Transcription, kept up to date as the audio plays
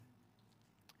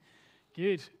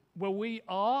Good. Well, we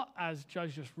are, as Joe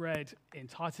just read, in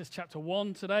Titus chapter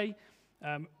 1 today.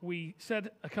 We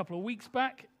said a couple of weeks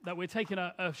back that we're taking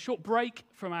a short break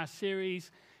from our series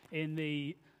in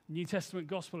the New Testament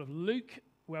Gospel of Luke,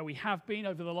 where we have been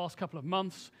over the last couple of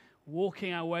months,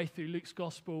 walking our way through Luke's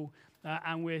Gospel,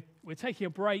 and we're taking a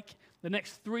break. The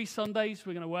next 3 Sundays,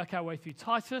 we're going to work our way through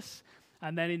Titus,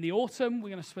 and then in the autumn, we're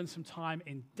going to spend some time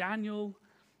in Daniel,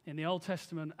 in the Old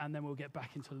Testament, and then we'll get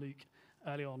back into Luke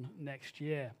early on next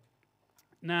year.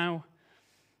 Now,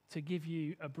 to give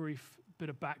you a brief bit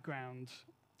of background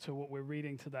to what we're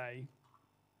reading today,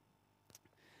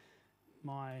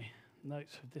 my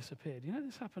notes have disappeared. You know,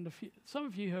 this happened some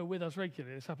of you who are with us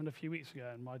regularly, this happened a few weeks ago,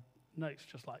 and my notes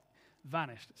just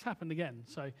vanished. It's happened again,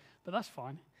 but that's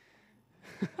fine.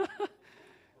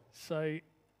 So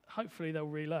hopefully they'll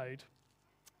reload.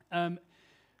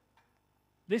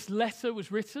 This letter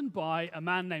was written by a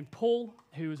man named Paul,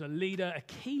 who was a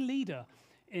key leader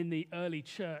in the early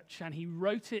church, and he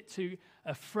wrote it to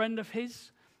a friend of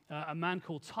his, a man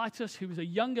called Titus, who was a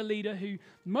younger leader who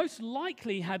most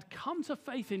likely had come to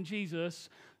faith in Jesus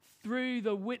through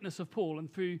the witness of Paul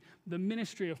and through the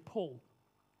ministry of Paul.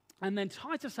 And then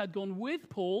Titus had gone with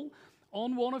Paul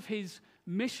on one of his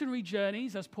missionary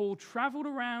journeys as Paul traveled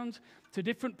around to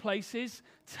different places,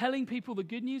 telling people the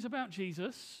good news about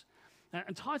Jesus.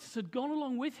 And Titus had gone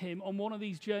along with him on one of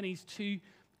these journeys to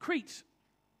Crete.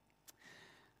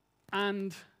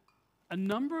 And a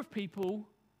number of people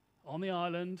on the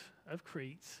island of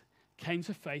Crete came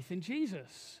to faith in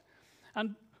Jesus.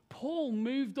 And Paul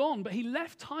moved on, but he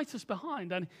left Titus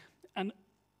behind and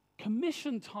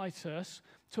commissioned Titus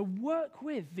to work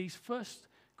with these first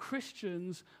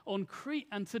Christians on Crete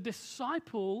and to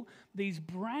disciple these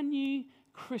brand new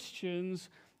Christians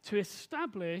to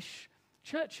establish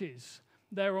churches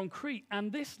there on Crete.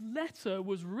 And this letter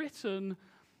was written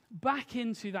back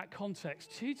into that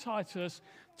context to Titus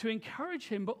to encourage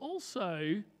him, but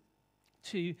also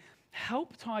to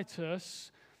help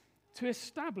Titus to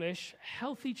establish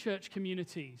healthy church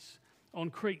communities on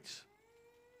Crete.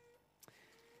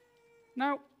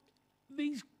 Now,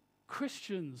 these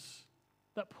Christians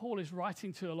that Paul is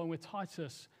writing to along with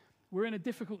Titus were in a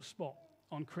difficult spot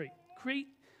on Crete. Crete,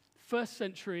 first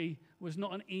century, was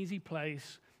not an easy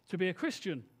place to be a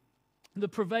Christian. The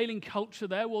prevailing culture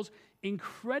there was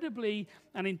incredibly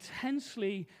and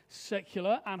intensely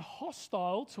secular and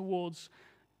hostile towards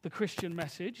the Christian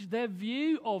message. Their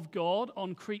view of God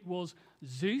on Crete was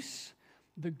Zeus,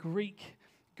 the Greek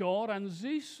god, and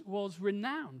Zeus was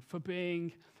renowned for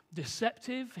being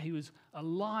deceptive. He was a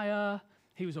liar.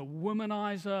 He was a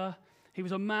womanizer. He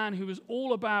was a man who was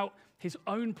all about his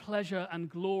own pleasure and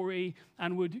glory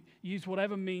and would use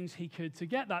whatever means he could to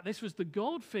get that. This was the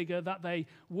god figure that they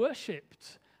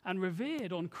worshipped and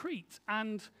revered on Crete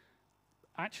and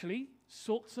actually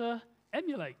sought to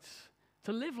emulate,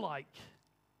 to live like.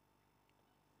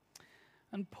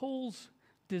 And Paul's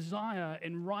desire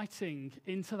in writing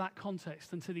into that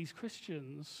context and to these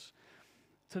Christians,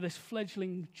 to this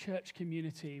fledgling church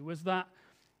community, was that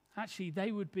actually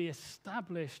they would be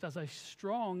established as a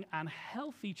strong and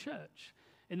healthy church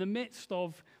in the midst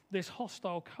of this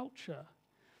hostile culture.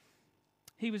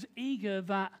 He was eager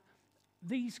that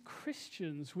these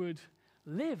Christians would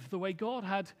live the way God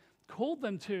had called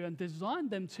them to and designed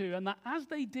them to, and that as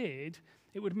they did,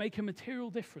 it would make a material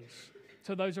difference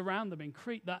to those around them in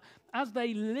Crete, that as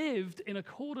they lived in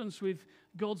accordance with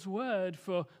God's word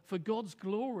for God's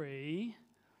glory,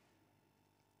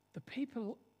 the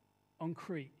people on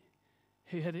Crete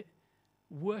who had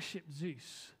worshipped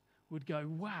Zeus would go,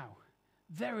 wow,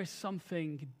 there is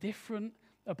something different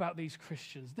about these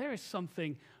Christians. There is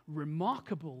something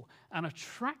remarkable and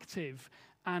attractive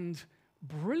and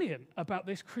brilliant about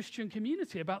this Christian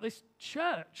community, about this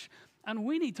church, and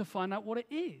we need to find out what it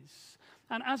is.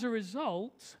 And as a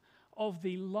result of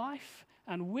the life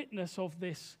and witness of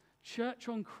this church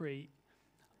on Crete,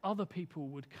 other people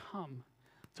would come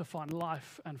to find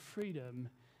life and freedom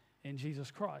in Jesus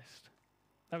Christ.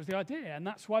 That was the idea, and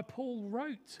that's why Paul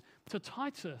wrote to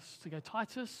Titus to go,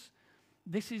 Titus,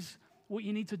 this is what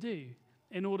you need to do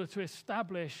in order to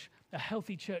establish a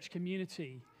healthy church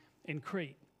community in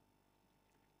Crete.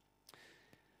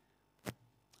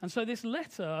 And so this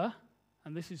letter,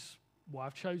 and this is why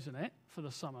I've chosen it for the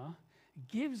summer,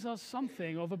 gives us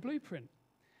something of a blueprint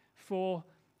for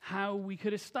how we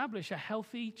could establish a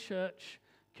healthy church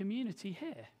community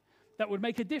here that would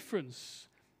make a difference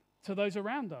to those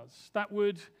around us, that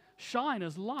would shine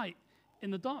as light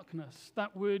in the darkness,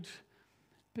 that would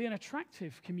be an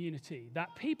attractive community, that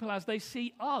people, as they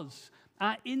see us,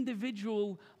 our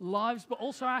individual lives, but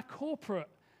also our corporate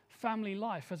family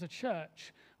life as a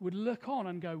church, would look on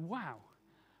and go, wow,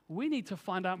 we need to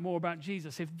find out more about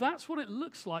Jesus. If that's what it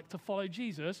looks like to follow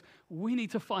Jesus, we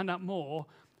need to find out more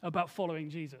about following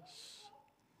Jesus.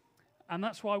 And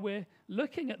that's why we're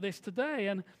looking at this today.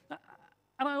 And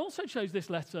I also chose this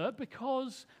letter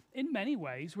because in many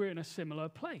ways we're in a similar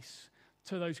place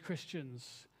to those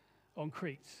Christians on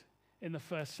Crete in the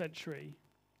first century.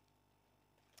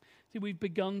 See, we've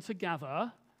begun to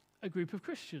gather a group of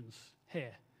Christians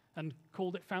here and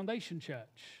called it Foundation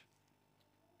Church.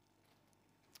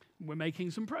 We're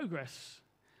making some progress.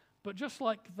 But just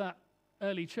like that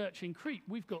early church in Crete,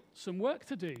 we've got some work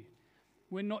to do.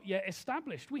 We're not yet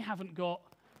established. We haven't got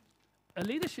a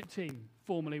leadership team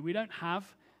formally. We don't have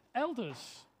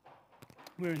elders.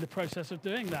 We're in the process of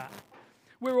doing that.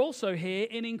 We're also here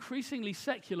in increasingly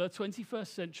secular 21st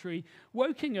century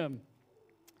Wokingham.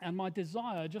 And my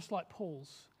desire, just like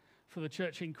Paul's for the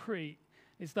church in Crete,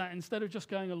 is that instead of just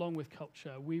going along with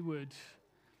culture, we would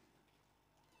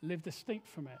live distinct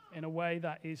from it in a way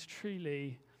that is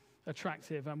truly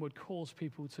attractive and would cause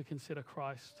people to consider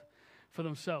Christ for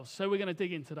themselves. So we're going to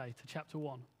dig in today to chapter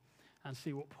 1 and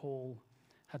see what Paul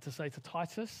had to say to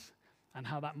Titus and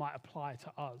how that might apply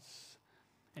to us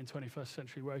in 21st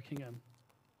century Wokingham.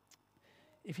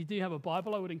 If you do have a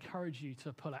Bible, I would encourage you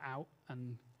to pull it out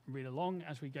and read along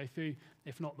as we go through.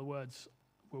 If not, the words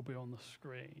will be on the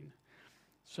screen.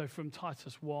 So from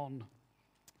Titus 1,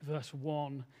 verse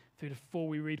 1 through to 4,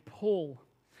 we read, Paul,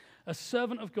 a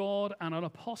servant of God and an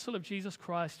apostle of Jesus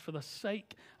Christ for the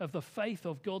sake of the faith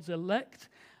of God's elect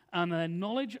and their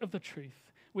knowledge of the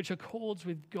truth, which accords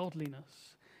with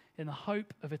godliness, in the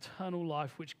hope of eternal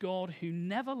life, which God, who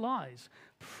never lies,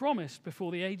 promised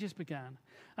before the ages began,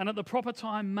 and at the proper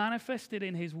time manifested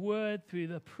in his word through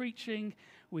the preaching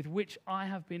with which I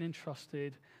have been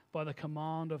entrusted by the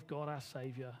command of God our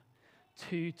Savior,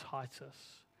 to Titus,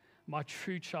 my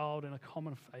true child in a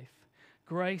common faith.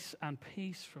 Grace and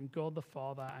peace from God the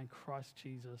Father and Christ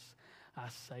Jesus, our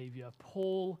Savior.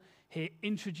 Paul here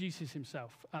introduces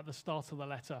himself at the start of the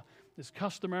letter. It's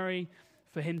customary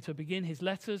for him to begin his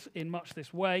letters in much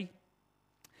this way,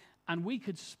 and we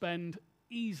could spend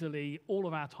easily all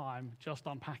of our time just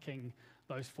unpacking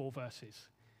those 4 verses.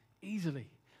 Easily.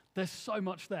 There's so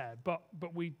much there, but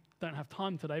we don't have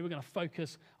time today. We're going to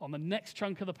focus on the next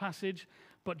chunk of the passage,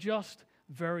 but just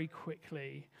very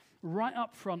quickly. Right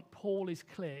up front, Paul is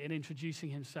clear in introducing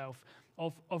himself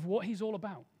of what he's all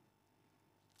about.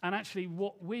 And actually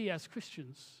what we as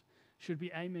Christians should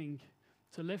be aiming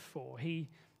to live for. He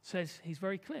says he's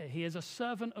very clear. He is a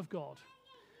servant of God.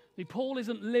 Paul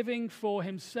isn't living for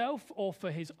himself or for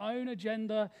his own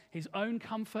agenda, his own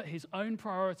comfort, his own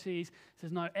priorities. He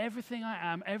says, no, everything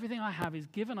I am, everything I have is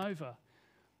given over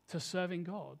to serving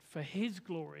God for his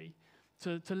glory,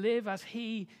 to live as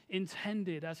he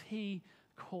intended, as he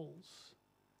calls.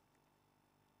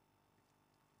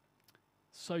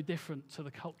 So different to the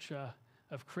culture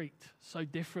of Crete, so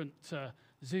different to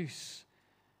Zeus,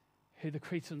 who the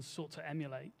Cretans sought to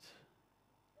emulate.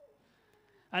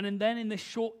 And then in this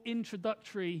short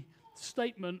introductory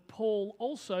statement, Paul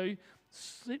also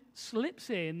slips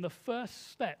in the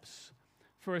first steps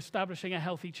for establishing a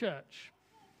healthy church.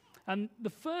 And the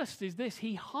first is this: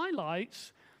 he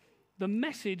highlights the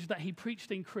message that he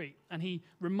preached in Crete, and he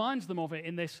reminds them of it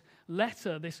in this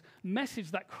letter, this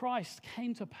message that Christ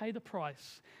came to pay the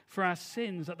price for our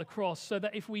sins at the cross, so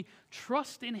that if we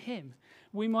trust in him,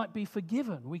 we might be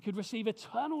forgiven, we could receive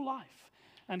eternal life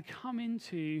and come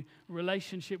into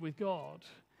relationship with God.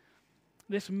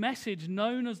 This message,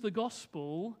 known as the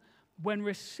gospel, when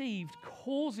received,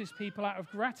 causes people out of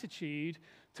gratitude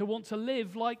to want to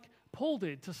live like Paul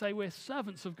did, to say we're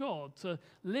servants of God, to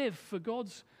live for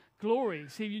God's glory.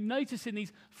 See, you notice in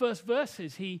these first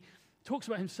verses, he talks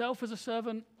about himself as a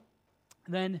servant,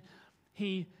 then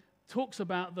he talks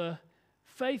about the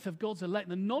faith of God's elect,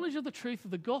 the knowledge of the truth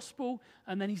of the gospel,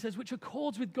 and then he says, which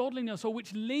accords with godliness, or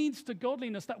which leads to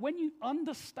godliness, that when you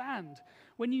understand,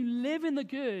 when you live in the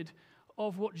good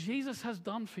of what Jesus has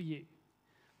done for you,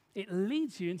 it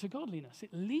leads you into godliness.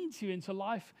 It leads you into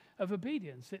life of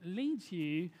obedience. It leads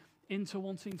you into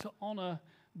wanting to honor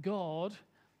God.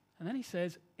 And then he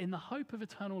says, in the hope of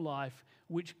eternal life,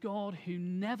 which God, who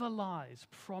never lies,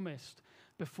 promised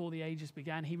before the ages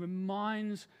began. He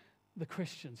reminds the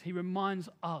Christians, he reminds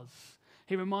us,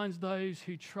 he reminds those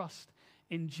who trust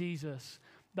in Jesus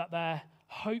that their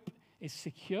hope is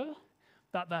secure,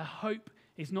 that their hope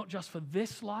is not just for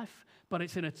this life, but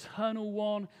it's an eternal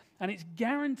one, and it's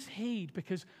guaranteed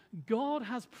because God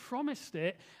has promised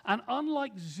it. And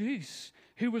unlike Zeus,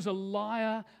 who was a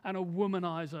liar and a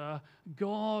womanizer,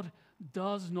 God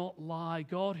does not lie.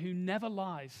 God, who never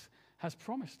lies, has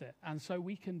promised it. And so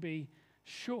we can be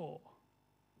sure.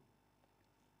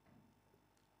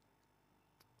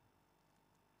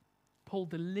 Paul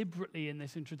deliberately in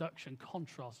this introduction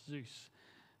contrasts Zeus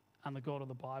and the God of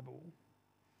the Bible.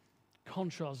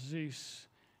 Contrasts Zeus,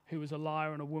 who was a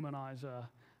liar and a womanizer,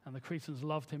 and the Cretans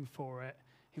loved him for it.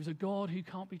 He was a God who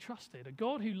can't be trusted. A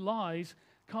God who lies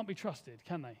can't be trusted,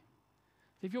 can they?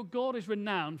 If your God is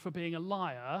renowned for being a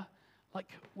liar,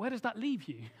 like, where does that leave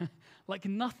you? Like,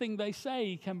 nothing they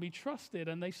say can be trusted,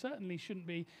 and they certainly shouldn't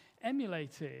be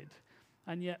emulated.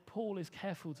 And yet Paul is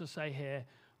careful to say here,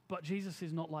 but Jesus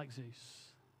is not like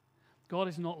Zeus. God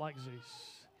is not like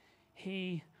Zeus.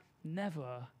 He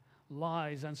never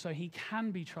lies, and so he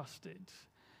can be trusted,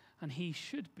 and he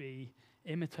should be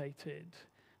imitated.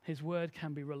 His word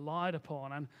can be relied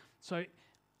upon. And so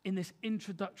in this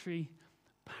introductory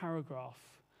paragraph,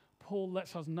 Paul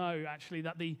lets us know actually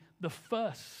that the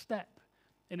first step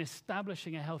in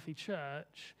establishing a healthy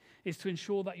church is to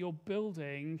ensure that you're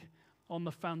building on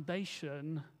the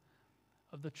foundation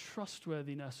of the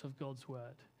trustworthiness of God's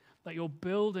word. That you're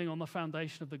building on the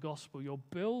foundation of the gospel. You're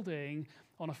building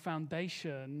on a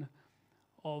foundation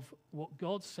of what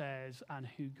God says and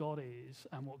who God is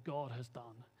and what God has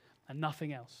done, and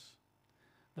nothing else.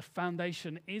 The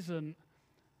foundation isn't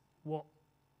what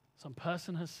some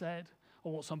person has said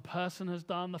or what some person has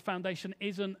done. The foundation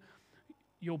isn't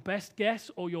your best guess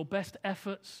or your best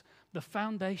efforts. The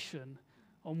foundation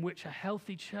on which a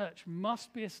healthy church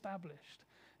must be established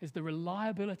is the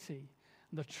reliability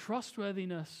and the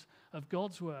trustworthiness of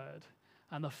God's word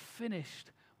and the finished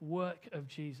work of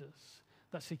Jesus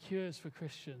that secures for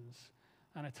Christians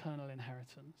an eternal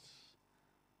inheritance.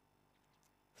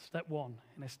 Step one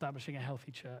in establishing a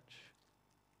healthy church: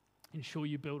 ensure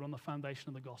you build on the foundation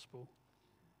of the gospel.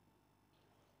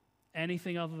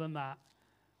 Anything other than that,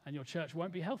 and your church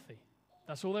won't be healthy.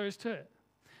 That's all there is to it.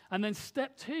 And then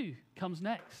step two comes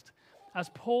next. As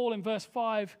Paul in verse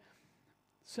 5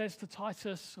 says to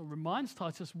Titus, or reminds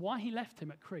Titus why he left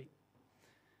him at Crete.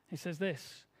 He says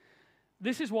this: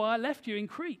 "This is why I left you in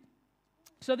Crete,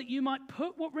 so that you might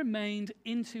put what remained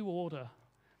into order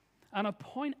and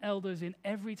appoint elders in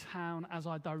every town as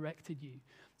I directed you."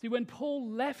 See, when Paul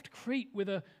left Crete with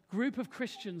a group of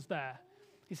Christians there,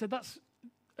 he said that's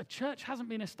a church hasn't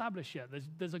been established yet.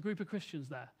 There's a group of Christians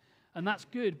there, and that's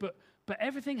good, but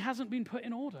everything hasn't been put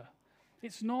in order.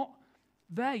 It's not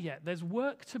there yet. There's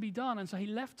work to be done, and so he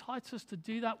left Titus to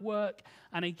do that work,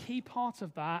 and a key part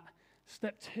of that,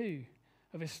 step two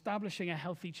of establishing a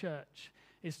healthy church,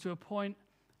 is to appoint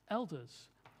elders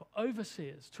or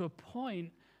overseers, to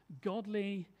appoint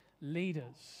godly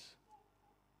leaders.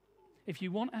 If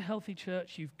you want a healthy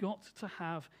church, you've got to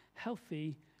have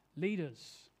healthy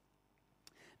leaders.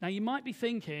 Now, you might be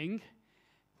thinking,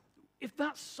 if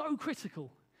that's so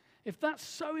critical, if that's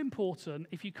so important,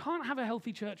 if you can't have a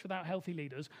healthy church without healthy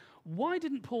leaders, why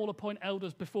didn't Paul appoint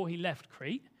elders before he left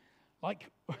Crete? Like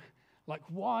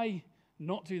why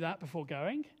not do that before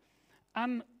going?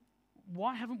 And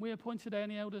why haven't we appointed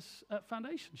any elders at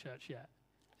Foundation Church yet?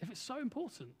 If it's so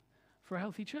important for a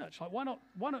healthy church, like why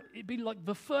not it be like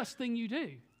the first thing you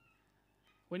do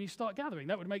when you start gathering?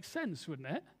 That would make sense, wouldn't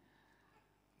it?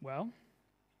 Well,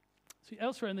 see,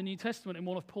 elsewhere in the New Testament, in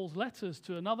one of Paul's letters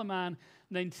to another man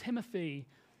named Timothy,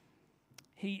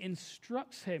 he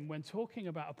instructs him when talking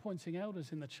about appointing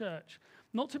elders in the church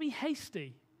not to be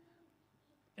hasty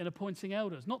in appointing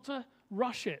elders, not to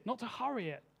rush it, not to hurry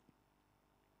it.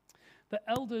 That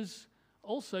elders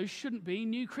also shouldn't be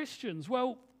new Christians.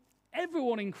 Well,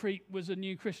 everyone in Crete was a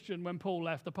new Christian when Paul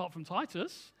left, apart from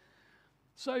Titus.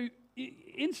 So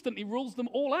he instantly rules them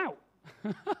all out.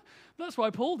 That's why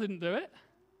Paul didn't do it.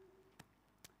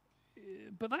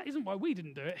 But that isn't why we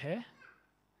didn't do it here.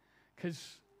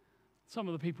 Because some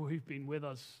of the people who've been with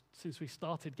us since we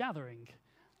started gathering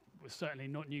were certainly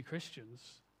not new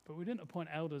Christians. But we didn't appoint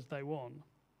elders day one.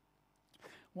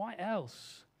 Why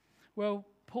else? Well,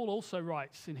 Paul also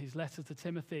writes in his letter to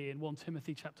Timothy in 1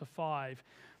 Timothy chapter 5,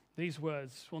 these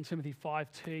words, 1 Timothy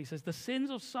 5:2, he says, "The sins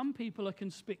of some people are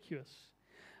conspicuous,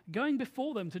 going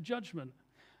before them to judgment,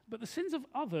 but the sins of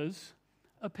others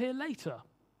appear later."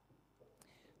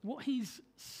 What he's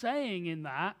saying in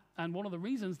that, and one of the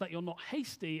reasons that you're not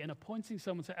hasty in appointing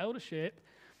someone to eldership,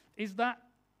 is that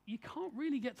you can't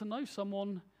really get to know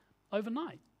someone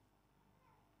overnight.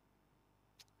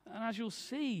 And as you'll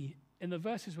see in the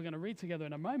verses we're going to read together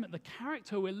in a moment, the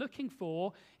character we're looking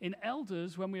for in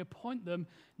elders when we appoint them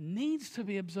needs to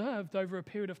be observed over a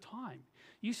period of time.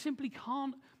 You simply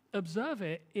can't observe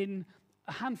it in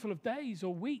a handful of days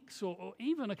or weeks or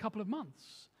even a couple of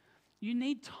months. You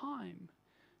need time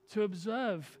to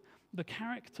observe the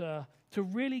character, to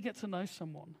really get to know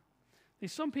someone.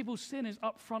 Some people's sin is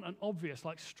upfront and obvious.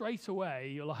 Like straight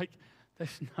away, you're like,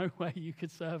 there's no way you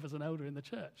could serve as an elder in the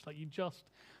church. Like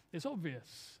it's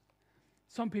obvious.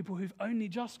 Some people who've only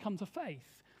just come to faith,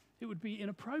 it would be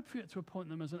inappropriate to appoint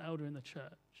them as an elder in the church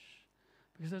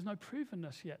because there's no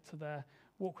provenness yet to their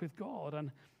walk with God.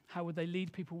 And how would they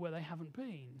lead people where they haven't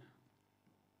been?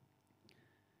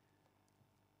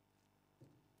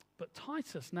 But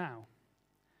Titus now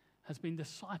has been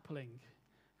discipling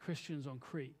Christians on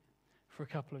Crete for a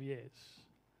couple of years,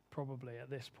 probably at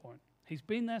this point. He's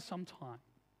been there some time.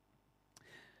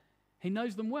 He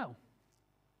knows them well.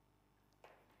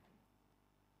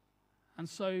 And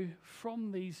so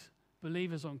from these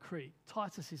believers on Crete,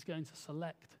 Titus is going to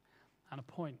select and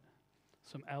appoint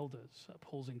some elders at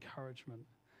Paul's encouragement.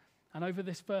 And over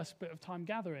this first bit of time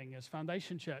gathering as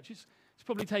Foundation Church, it's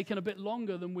probably taken a bit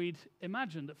longer than we'd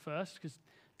imagined at first because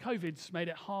COVID's made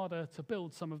it harder to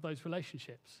build some of those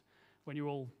relationships when you're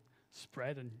all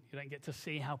spread and you don't get to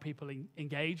see how people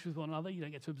engage with one another. You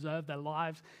don't get to observe their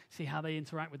lives, see how they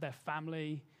interact with their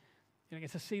family. You don't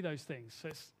get to see those things. So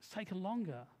it's taken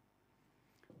longer.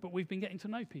 But we've been getting to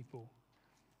know people.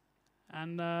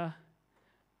 And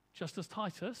just as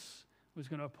Titus was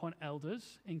going to appoint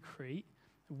elders in Crete,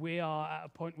 we are at a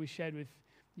point we shared with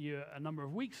you a number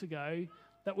of weeks ago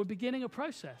that we're beginning a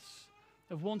process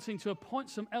of wanting to appoint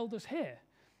some elders here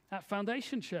at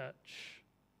Foundation Church.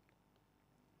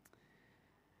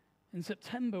 In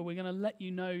September, we're going to let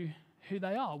you know who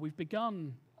they are. We've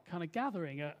begun kind of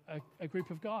gathering a group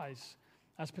of guys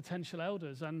as potential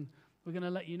elders, and we're going to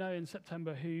let you know in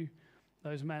September who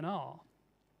those men are.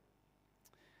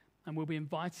 And we'll be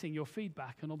inviting your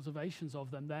feedback and observations of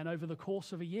them then over the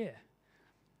course of a year.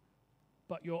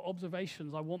 But your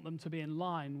observations, I want them to be in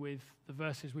line with the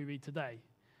verses we read today,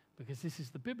 because this is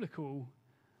the biblical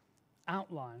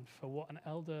outline for what an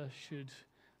elder should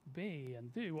be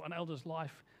and do, what an elder's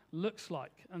life looks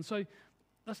like. And so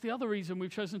that's the other reason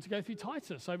we've chosen to go through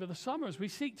Titus over the summer, as we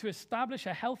seek to establish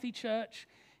a healthy church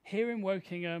here in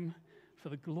Wokingham for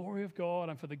the glory of God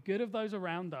and for the good of those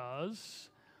around us.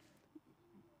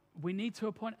 We need to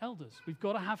appoint elders. We've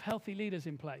got to have healthy leaders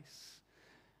in place.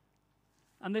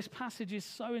 And this passage is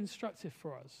so instructive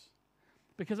for us,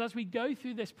 because as we go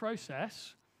through this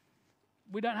process,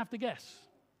 we don't have to guess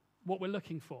what we're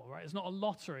looking for, right? It's not a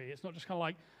lottery. It's not just kind of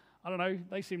like, I don't know,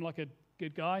 they seem like a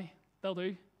good guy. They'll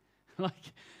do.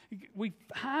 Like we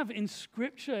have in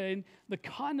Scripture, in the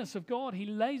kindness of God, He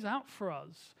lays out for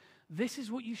us, this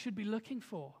is what you should be looking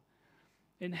for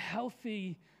in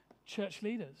healthy church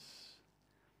leaders.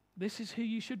 This is who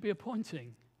you should be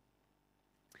appointing.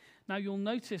 Now, you'll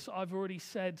notice I've already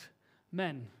said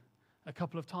men a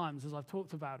couple of times as I've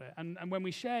talked about it. And when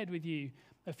we shared with you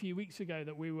a few weeks ago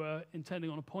that we were intending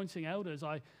on appointing elders,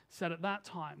 I said at that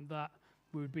time that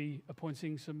we would be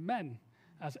appointing some men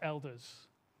as elders.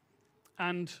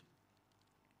 And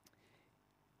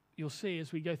you'll see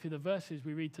as we go through the verses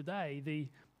we read today,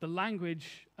 the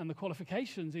language and the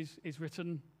qualifications is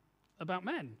written about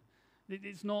men.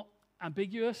 It's not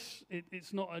ambiguous.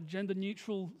 It's not a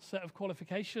gender-neutral set of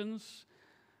qualifications.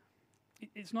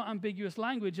 It's not ambiguous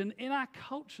language. And in our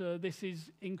culture, this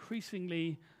is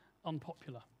increasingly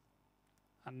unpopular.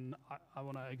 And I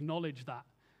want to acknowledge that.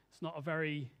 It's not a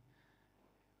very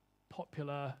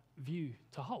popular view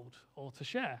to hold or to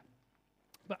share.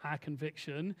 But our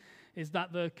conviction is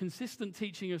that the consistent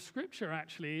teaching of Scripture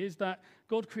actually is that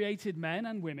God created men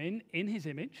and women in His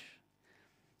image,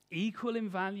 equal in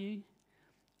value,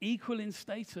 equal in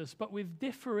status, but with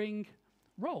differing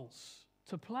roles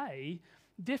to play,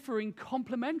 differing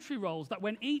complementary roles, that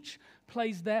when each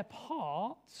plays their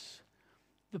parts,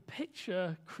 the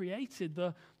picture created,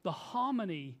 the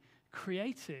harmony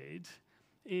created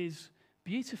is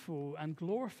beautiful and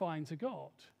glorifying to God.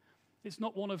 It's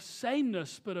not one of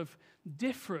sameness, but of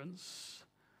difference,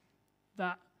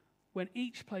 that when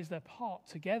each plays their part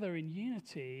together in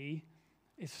unity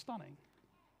is stunning.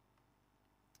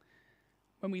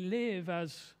 When we live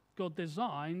as God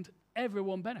designed,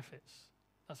 everyone benefits.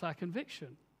 That's our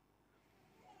conviction.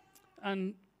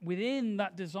 And within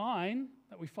that design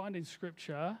that we find in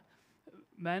Scripture,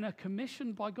 men are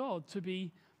commissioned by God to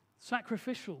be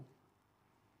sacrificial,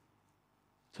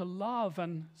 to love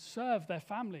and serve their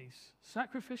families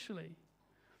sacrificially.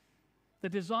 They're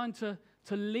designed to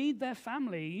lead their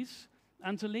families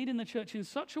and to lead in the church in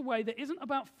such a way that isn't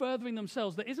about furthering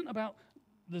themselves, that isn't about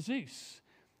the Zeus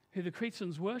who the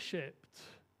Cretans worshipped,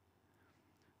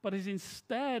 but is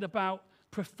instead about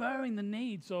preferring the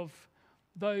needs of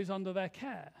those under their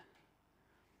care.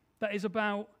 That is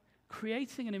about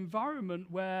creating an environment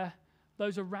where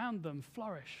those around them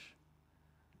flourish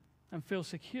and feel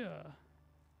secure.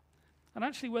 And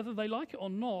actually, whether they like it or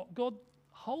not, God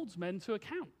holds men to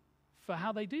account for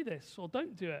how they do this or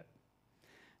don't do it.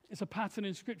 It's a pattern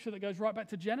in Scripture that goes right back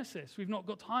to Genesis. We've not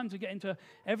got time to get into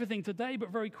everything today, but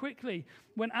very quickly,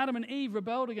 when Adam and Eve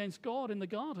rebelled against God in the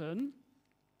garden,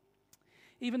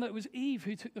 even though it was Eve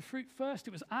who took the fruit first,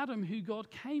 it was Adam who God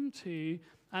came to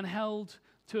and held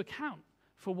to account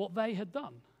for what they had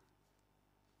done.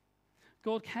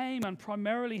 God came and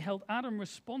primarily held Adam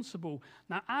responsible.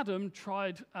 Now, Adam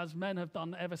tried, as men have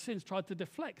done ever since, tried to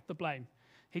deflect the blame.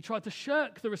 He tried to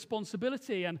shirk the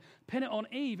responsibility and pin it on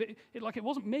Eve. It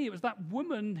wasn't me, it was that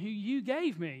woman who you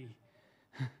gave me.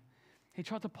 He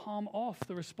tried to palm off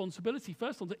the responsibility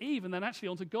first onto Eve and then actually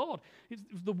onto God. It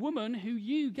was the woman who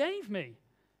you gave me.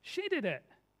 She did it.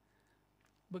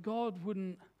 But God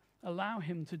wouldn't allow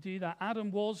him to do that.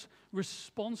 Adam was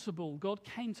responsible. God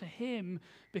came to him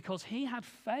because he had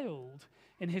failed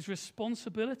in his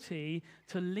responsibility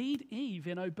to lead Eve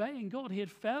in obeying God. He had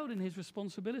failed in his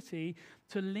responsibility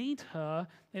to lead her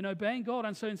in obeying God.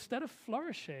 And so instead of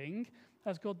flourishing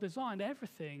as God designed,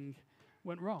 everything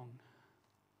went wrong.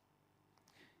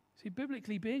 See,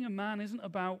 biblically, being a man isn't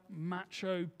about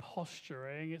macho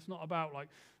posturing. It's not about like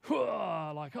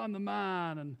I'm the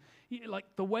man. And like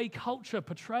the way culture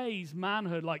portrays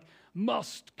manhood, like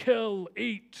must kill,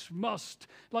 eat, must.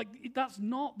 Like that's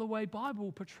not the way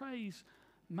Bible portrays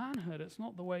manhood. It's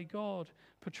not the way God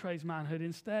portrays manhood.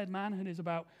 Instead, manhood is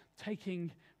about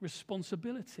taking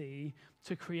responsibility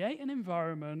to create an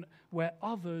environment where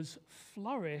others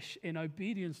flourish in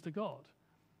obedience to God.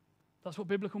 That's what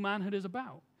biblical manhood is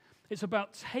about. It's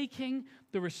about taking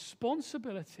the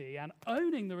responsibility and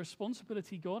owning the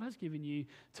responsibility God has given you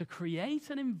to create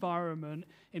an environment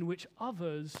in which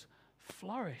others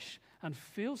flourish and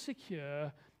feel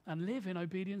secure and live in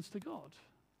obedience to God.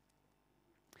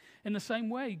 In the same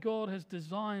way, God has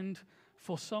designed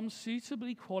for some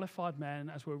suitably qualified men,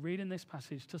 as we're reading this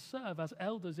passage, to serve as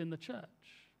elders in the church.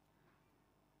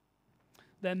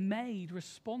 They're made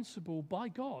responsible by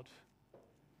God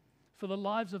for the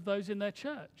lives of those in their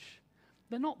church.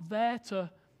 They're not there to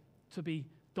be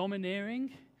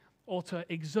domineering or to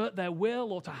exert their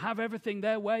will or to have everything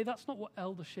their way. That's not what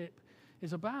eldership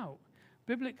is about.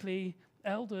 Biblically,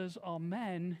 elders are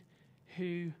men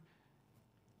who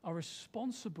are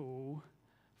responsible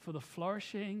for the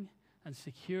flourishing and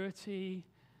security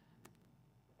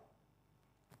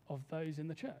of those in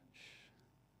the church.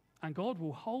 And God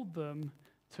will hold them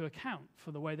to account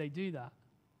for the way they do that.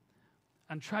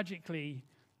 And tragically,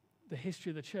 the history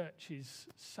of the church is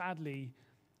sadly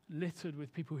littered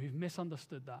with people who've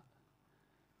misunderstood that,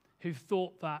 who've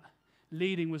thought that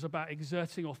leading was about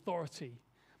exerting authority,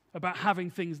 about having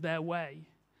things their way,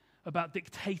 about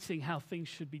dictating how things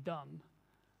should be done.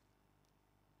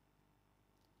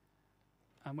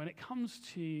 And when it comes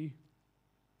to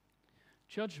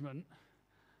judgment,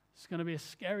 it's going to be a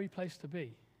scary place to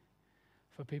be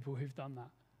for people who've done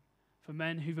that, for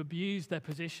men who've abused their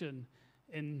position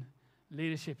in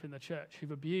leadership in the church,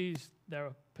 who've abused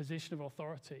their position of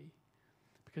authority,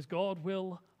 because God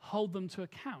will hold them to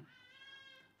account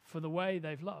for the way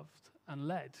they've loved and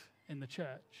led in the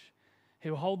church. He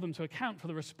will hold them to account for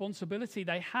the responsibility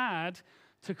they had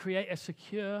to create a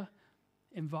secure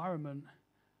environment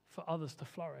for others to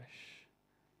flourish.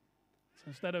 So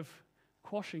instead of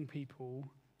quashing people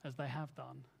as they have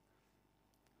done,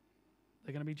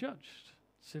 they're going to be judged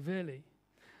severely.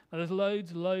 Now, there's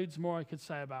loads more I could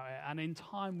say about it, and in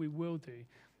time we will do.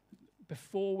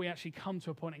 Before we actually come to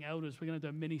appointing elders, we're going to do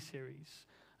a mini-series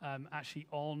actually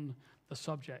on the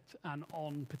subject and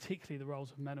on particularly the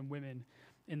roles of men and women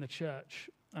in the church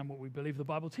and what we believe the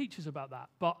Bible teaches about that.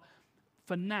 But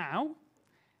for now,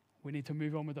 we need to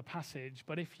move on with the passage.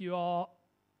 But if you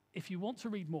want to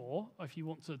read more, or if you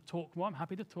want to talk more, I'm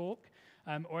happy to talk.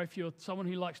 Or if you're someone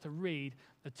who likes to read,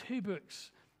 the two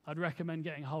books I'd recommend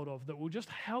getting hold of that will just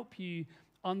help you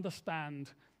understand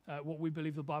what we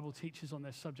believe the Bible teaches on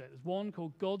this subject. There's one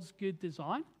called God's Good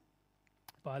Design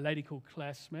by a lady called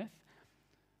Claire Smith.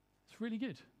 It's really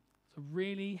good. It's a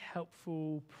really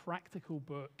helpful, practical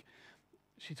book.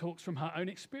 She talks from her own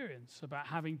experience about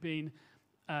having been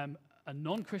a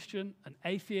non-Christian, an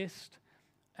atheist,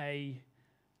 a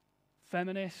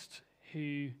feminist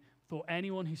who thought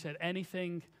anyone who said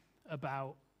anything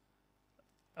about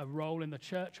a role in the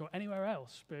church or anywhere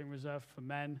else being reserved for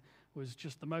men was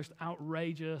just the most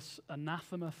outrageous,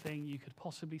 anathema thing you could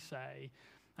possibly say,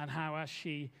 and how as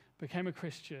she became a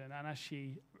Christian and as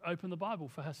she opened the Bible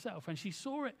for herself and she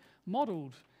saw it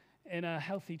modeled in a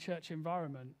healthy church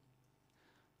environment,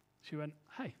 she went,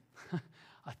 hey,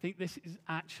 I think this is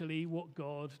actually what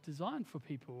God designed for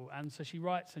people. And so she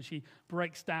writes and she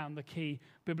breaks down the key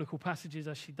biblical passages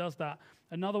as she does that.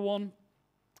 Another one,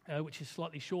 which is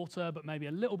slightly shorter but maybe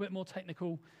a little bit more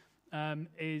technical,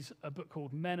 is a book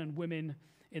called Men and Women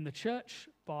in the Church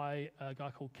by a guy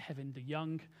called Kevin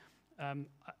DeYoung.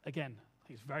 Again, I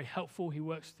think it's very helpful. He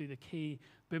works through the key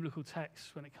biblical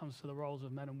texts when it comes to the roles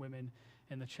of men and women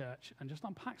in the church and just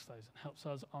unpacks those and helps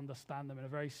us understand them in a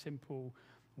very simple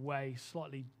way,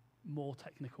 slightly more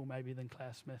technical maybe than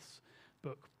Claire Smith's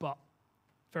book, but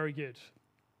very good.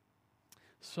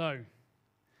 So,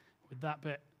 with that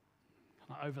bit,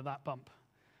 kind of over that bump,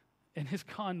 in his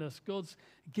kindness, God's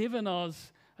given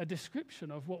us a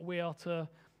description of what we are to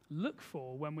look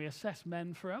for when we assess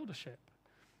men for eldership.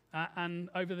 And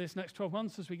over this next 12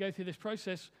 months, as we go through this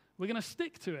process, we're going to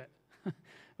stick to it.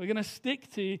 We're going to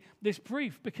stick to this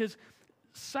brief because,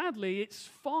 sadly, it's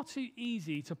far too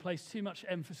easy to place too much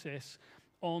emphasis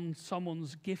on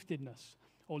someone's giftedness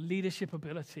or leadership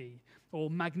ability or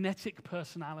magnetic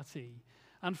personality,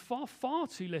 and far, far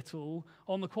too little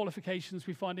on the qualifications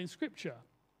we find in Scripture.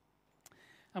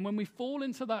 And when we fall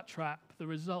into that trap, the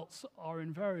results are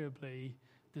invariably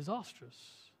disastrous.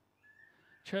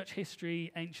 Church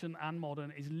history, ancient and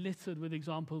modern, is littered with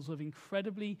examples of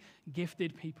incredibly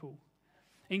gifted people,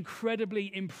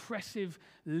 incredibly impressive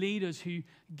leaders who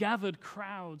gathered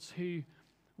crowds, who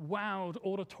wowed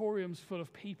auditoriums full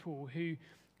of people, who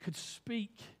could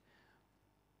speak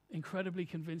incredibly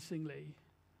convincingly,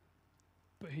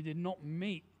 but who did not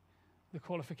meet the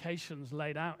qualifications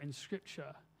laid out in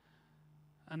Scripture,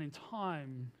 and in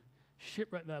time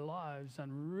shipwrecked their lives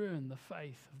and ruined the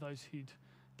faith of those who'd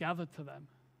gathered to them.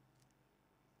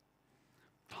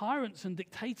 Tyrants and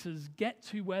dictators get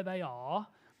to where they are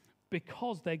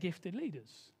because they're gifted leaders.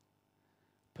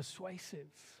 Persuasive,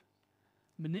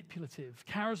 manipulative,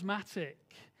 charismatic,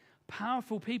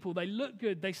 powerful people. They look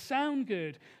good, they sound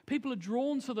good. People are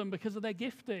drawn to them because of their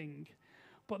gifting,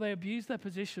 but they abuse their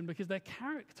position because their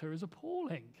character is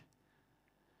appalling,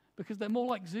 because they're more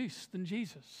like Zeus than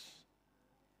Jesus.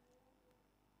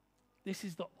 This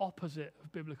is the opposite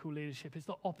of biblical leadership. It's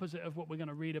the opposite of what we're going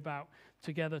to read about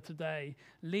together today.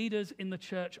 Leaders in the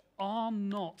church are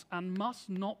not and must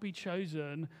not be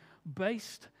chosen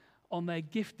based on their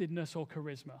giftedness or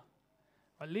charisma.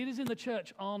 Right? Leaders in the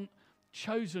church aren't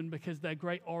chosen because they're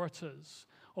great orators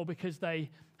or because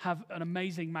they have an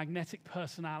amazing magnetic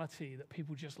personality that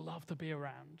people just love to be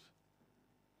around.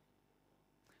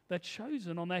 They're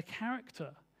chosen on their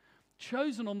character,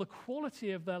 chosen on the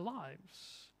quality of their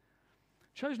lives,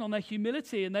 chosen on their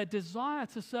humility and their desire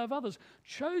to serve others,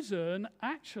 chosen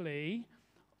actually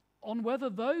on whether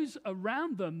those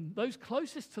around them, those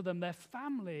closest to them, their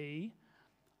family,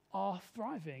 are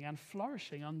thriving and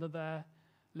flourishing under their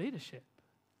leadership.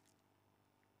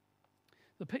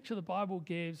 The picture the Bible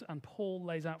gives and Paul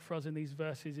lays out for us in these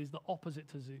verses is the opposite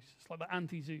to Zeus. It's like the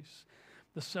anti-Zeus,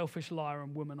 the selfish liar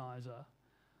and womanizer.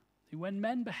 When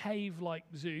men behave like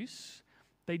Zeus,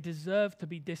 they deserve to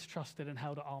be distrusted and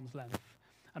held at arm's length.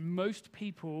 And most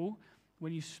people,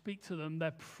 when you speak to them,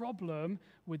 their problem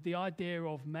with the idea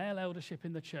of male eldership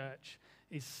in the church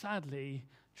is sadly,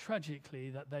 tragically,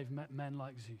 that they've met men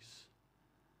like Zeus.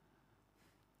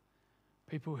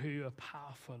 People who are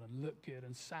powerful and look good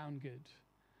and sound good,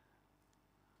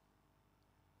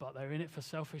 but they're in it for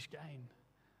selfish gain.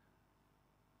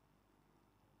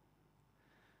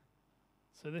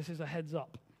 So this is a heads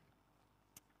up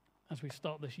as we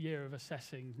start this year of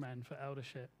assessing men for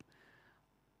eldership.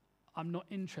 I'm not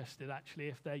interested, actually,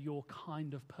 if they're your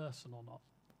kind of person or not.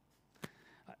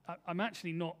 I'm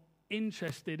actually not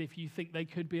interested if you think they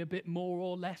could be a bit more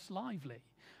or less lively,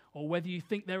 or whether you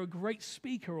think they're a great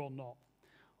speaker or not,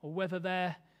 or whether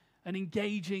they're an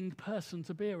engaging person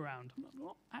to be around. I'm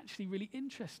not actually really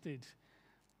interested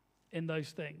in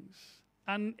those things.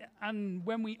 And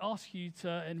when we ask you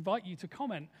to invite you to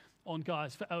comment on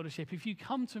guys for eldership, if you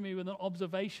come to me with an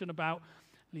observation about,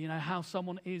 you know, how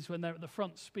someone is when they're at the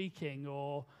front speaking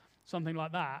or something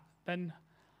like that, then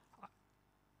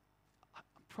I'm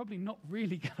probably not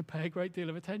really going to pay a great deal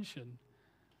of attention.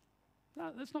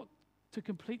 No, that's not to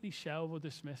completely shelve or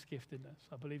dismiss giftedness.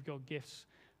 I believe God gifts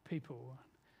people.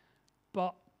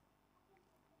 But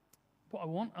what I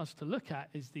want us to look at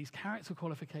is these character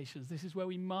qualifications. This is where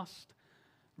we must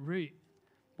root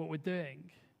what we're doing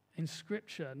in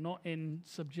Scripture, not in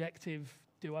subjective,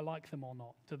 do I like them or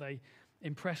not? Do they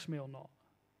impress me or not?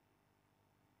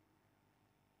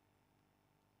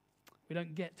 We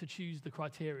don't get to choose the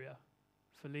criteria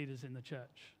for leaders in the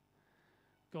church.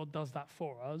 God does that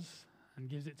for us and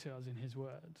gives it to us in His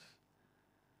Word.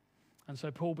 And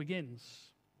so Paul begins.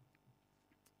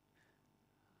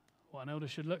 what an elder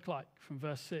should look like from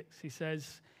verse 6. He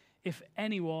says, if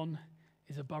anyone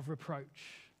is above reproach.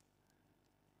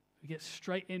 We get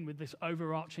straight in with this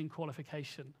overarching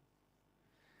qualification.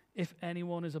 If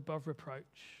anyone is above reproach.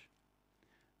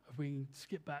 If we can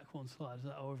skip back one slide, is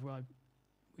that, or if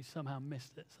we somehow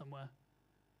missed it somewhere.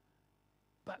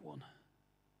 Back one.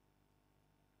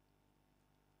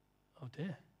 Oh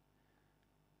dear.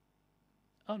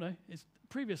 Oh no, it's the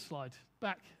previous slide.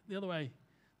 Back, the other way,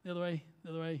 the other way,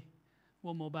 the other way.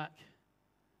 One more back.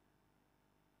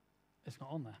 It's not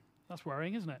on there. That's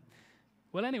worrying, isn't it?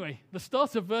 Well, anyway, the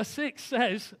start of verse 6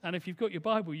 says, and if you've got your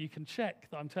Bible, you can check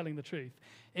that I'm telling the truth.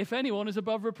 If anyone is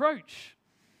above reproach.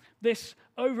 This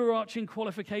overarching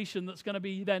qualification that's going to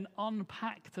be then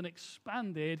unpacked and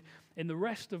expanded in the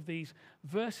rest of these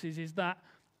verses is that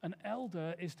an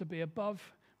elder is to be above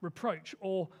reproach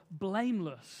or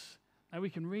blameless. Now we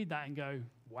can read that and go,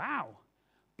 wow,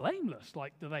 blameless.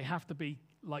 Like, do they have to be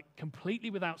like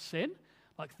completely without sin?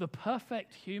 Like the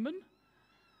perfect human?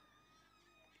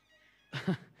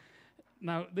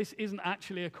 Now, this isn't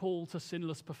actually a call to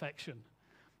sinless perfection.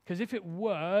 Because if it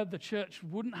were, the church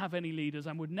wouldn't have any leaders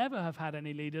and would never have had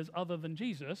any leaders other than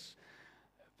Jesus,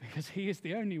 because he is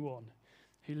the only one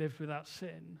who lived without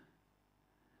sin.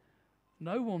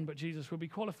 No one but Jesus will be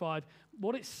qualified.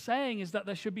 What it's saying is that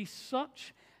there should be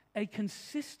such a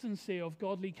consistency of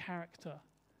godly character,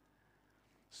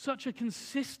 such a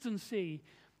consistency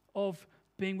of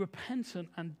being repentant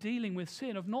and dealing with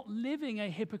sin, of not living a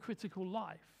hypocritical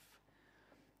life.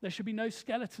 There should be no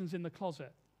skeletons in the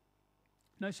closet,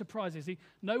 no surprises.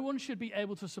 No one should be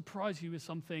able to surprise you with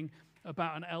something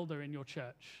about an elder in your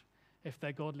church if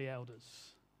they're godly elders.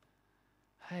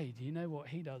 Hey, do you know what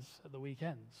he does at the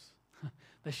weekends?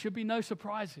 There should be no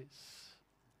surprises.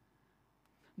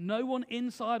 No one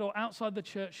inside or outside the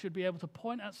church should be able to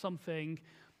point at something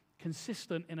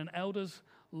consistent in an elder's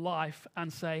life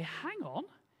and say, hang on,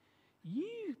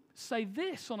 you say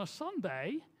this on a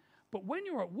Sunday, but when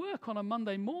you're at work on a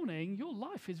Monday morning, your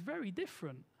life is very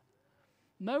different.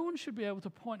 No one should be able to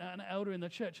point at an elder in the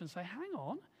church and say, hang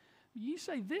on, you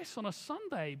say this on a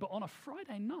Sunday, but on a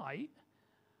Friday night,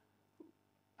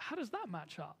 how does that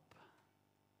match up?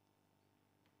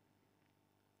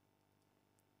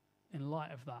 In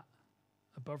light of that,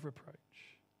 above reproach,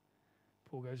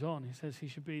 Paul goes on. He says he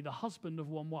should be the husband of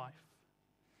one wife,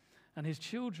 and his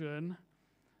children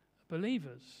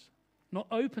believers, not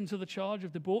open to the charge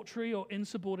of debauchery or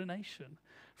insubordination.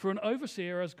 For an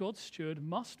overseer as God's steward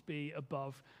must be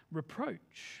above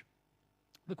reproach.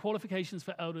 The qualifications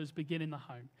for elders begin in the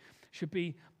home. Should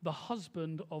be the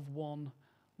husband of one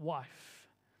wife.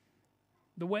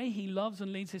 The way he loves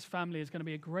and leads his family is going to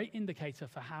be a great indicator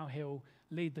for how he'll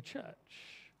lead the church.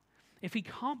 If he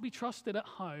can't be trusted at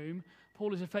home,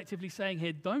 Paul is effectively saying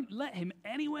here, don't let him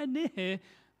anywhere near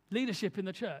leadership in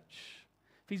the church.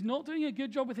 If he's not doing a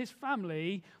good job with his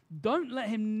family, don't let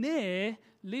him near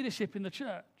leadership in the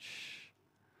church.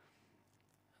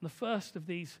 And the first of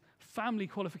these family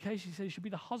qualifications, he says he should be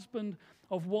the husband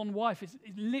of one wife. It's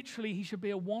literally, he should be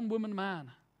a one-woman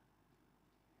man.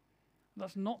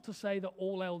 That's not to say that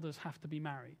all elders have to be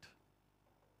married.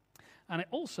 And it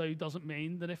also doesn't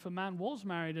mean that if a man was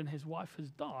married and his wife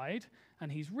has died and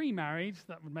he's remarried,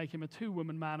 that would make him a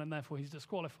two-woman man and therefore he's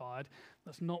disqualified.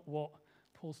 That's not what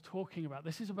Paul's talking about.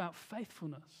 This is about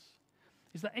faithfulness.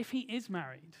 Is that if he is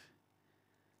married,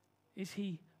 is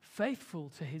he faithful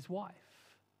to his wife?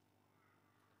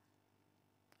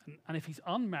 And if he's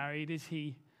unmarried, is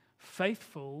he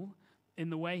faithful in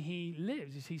the way he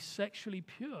lives? Is he sexually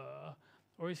pure,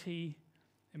 or is he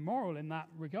immoral in that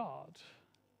regard?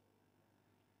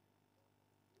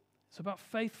 It's about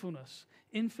faithfulness,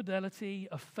 infidelity,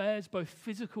 affairs, both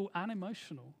physical and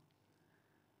emotional.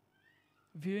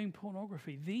 Viewing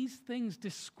pornography. These things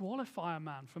disqualify a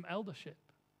man from eldership.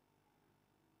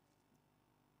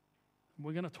 And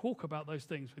we're going to talk about those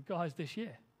things with guys this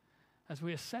year as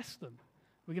we assess them.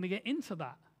 We're going to get into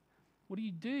that. What do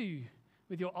you do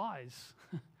with your eyes?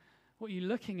 What are you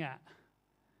looking at?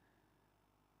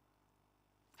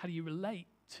 How do you relate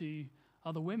to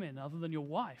other women other than your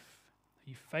wife? Are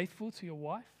you faithful to your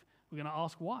wife? We're going to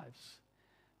ask wives.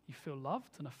 You feel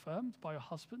loved and affirmed by your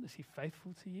husband? Is he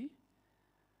faithful to you?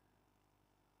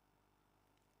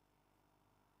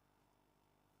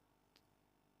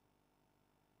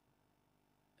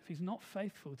 If he's not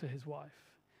faithful to his wife,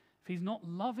 if he's not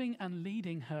loving and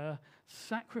leading her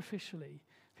sacrificially,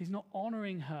 if he's not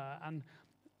honoring her and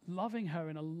loving her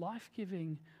in a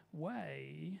life-giving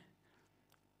way,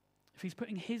 if he's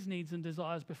putting his needs and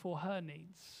desires before her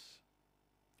needs,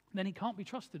 then he can't be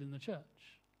trusted in the church.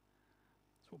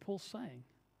 That's what Paul's saying.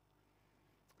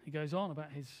 He goes on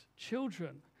about his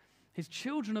children. His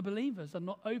children are believers and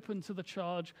not open to the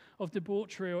charge of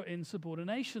debauchery or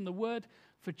insubordination. The word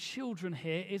for children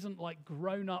here isn't like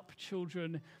grown-up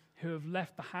children who have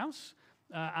left the house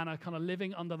and are kind of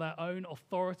living under their own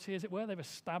authority, as it were. They've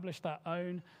established their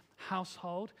own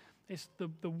household. It's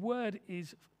the word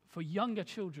is for younger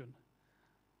children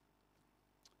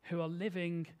who are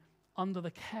living under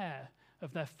the care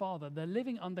of their father. They're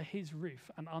living under his roof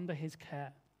and under his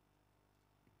care.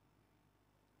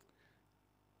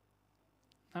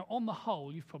 Now, on the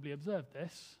whole, you've probably observed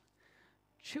this.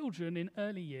 Children in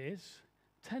early years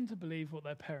tend to believe what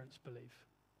their parents believe.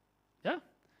 Yeah?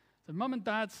 So mum and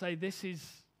dad say this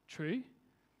is true.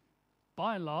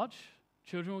 By and large,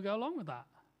 children will go along with that.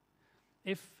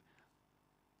 If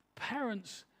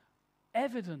parents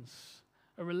evidence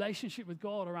a relationship with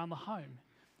God around the home,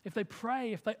 if they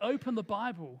pray, if they open the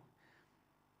Bible,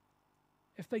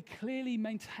 if they clearly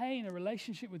maintain a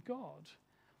relationship with God,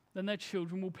 then their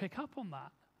children will pick up on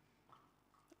that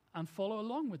and follow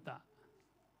along with that.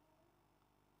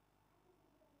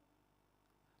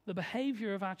 The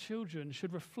behavior of our children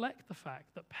should reflect the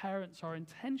fact that parents are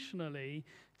intentionally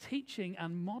teaching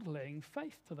and modeling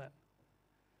faith to them.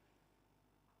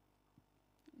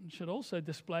 It should also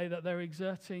display that they're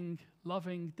exerting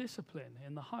loving discipline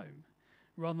in the home,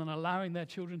 rather than allowing their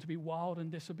children to be wild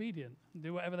and disobedient and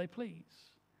do whatever they please.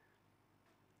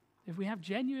 If we have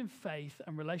genuine faith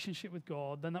and relationship with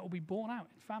God, then that will be borne out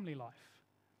in family life.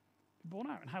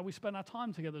 Borne out in how we spend our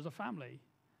time together as a family,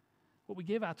 what we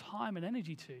give our time and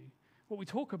energy to, what we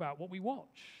talk about, what we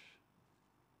watch.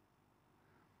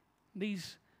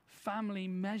 These family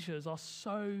measures are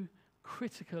so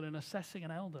critical in assessing an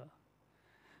elder,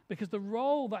 because the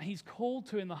role that he's called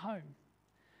to in the home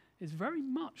is very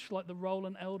much like the role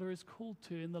an elder is called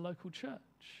to in the local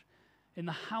church, in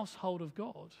the household of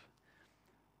God.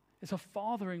 It's a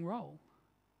fathering role.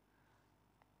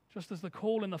 Just as the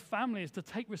call in the family is to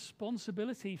take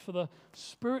responsibility for the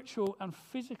spiritual and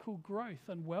physical growth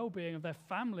and well-being of their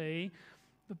family,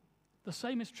 the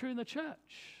same is true in the church.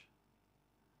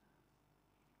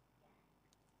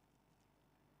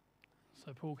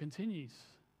 So Paul continues.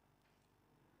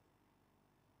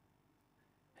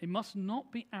 He must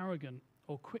not be arrogant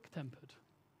or quick-tempered,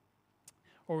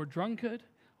 or a drunkard,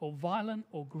 or violent,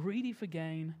 or greedy for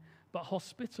gain, but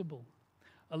hospitable,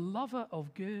 a lover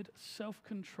of good,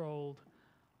 self-controlled,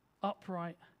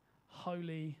 upright,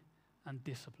 holy, and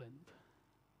disciplined.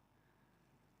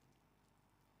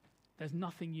 There's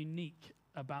nothing unique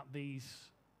about these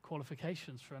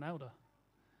qualifications for an elder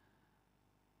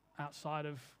outside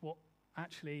of what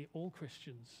actually all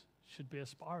Christians should be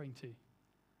aspiring to.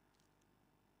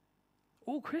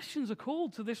 All Christians are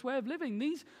called to this way of living.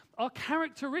 These are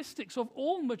characteristics of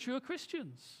all mature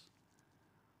Christians.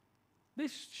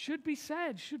 This should be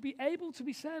said, should be able to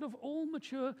be said of all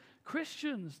mature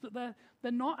Christians, that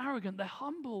they're not arrogant, they're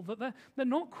humble, that they're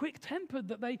not quick-tempered,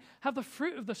 that they have the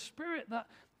fruit of the Spirit that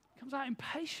comes out in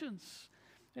patience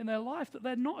in their life, that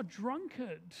they're not a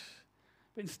drunkard,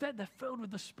 but instead they're filled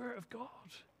with the Spirit of God,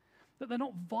 that they're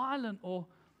not violent or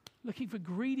looking for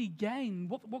greedy gain.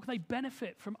 What can they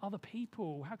benefit from other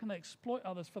people? How can they exploit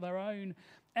others for their own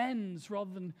ends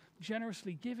rather than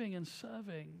generously giving and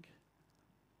serving?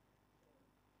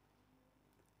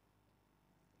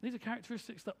 These are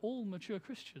characteristics that all mature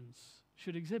Christians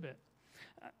should exhibit.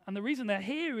 And the reason they're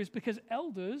here is because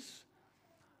elders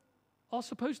are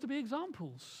supposed to be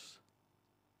examples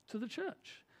to the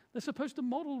church. They're supposed to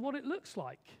model what it looks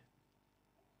like.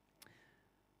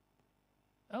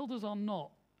 Elders are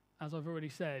not, as I've already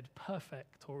said,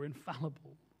 perfect or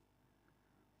infallible.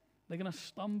 They're going to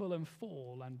stumble and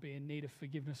fall and be in need of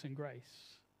forgiveness and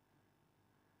grace.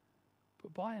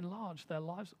 But by and large, their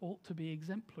lives ought to be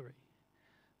exemplary.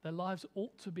 Their lives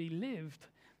ought to be lived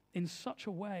in such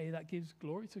a way that gives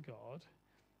glory to God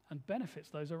and benefits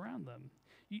those around them.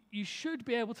 You should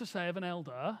be able to say of an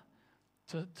elder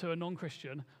to a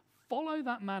non-Christian, follow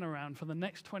that man around for the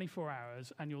next 24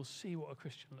 hours and you'll see what a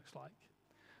Christian looks like.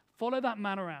 Follow that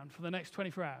man around for the next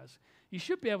 24 hours. You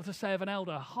should be able to say of an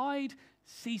elder, hide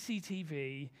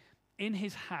CCTV in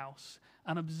his house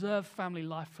and observe family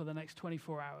life for the next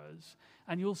 24 hours,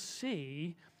 and you'll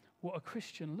see what a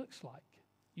Christian looks like.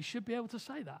 You should be able to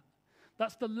say that.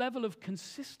 That's the level of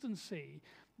consistency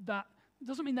that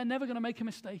doesn't mean they're never going to make a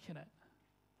mistake in it.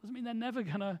 Doesn't mean they're never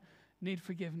going to need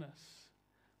forgiveness.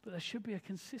 But there should be a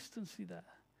consistency there.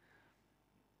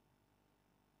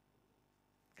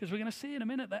 Because we're going to see in a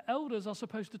minute that elders are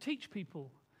supposed to teach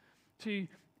people, to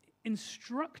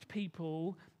instruct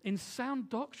people in sound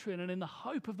doctrine and in the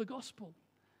hope of the gospel.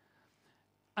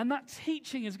 And that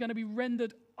teaching is going to be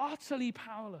rendered utterly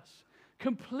powerless,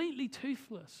 completely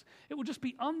toothless. It will just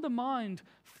be undermined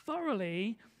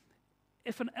thoroughly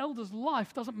if an elder's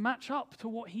life doesn't match up to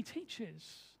what he teaches.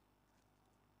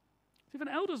 If an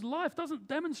elder's life doesn't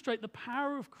demonstrate the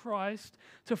power of Christ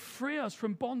to free us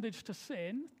from bondage to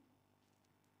sin,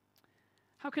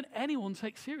 how can anyone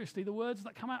take seriously the words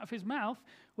that come out of his mouth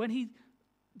when he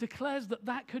declares that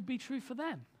that could be true for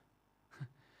them?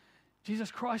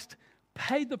 Jesus Christ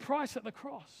paid the price at the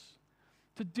cross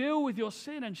to deal with your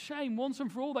sin and shame once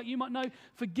and for all, that you might know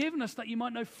forgiveness, that you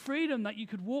might know freedom, that you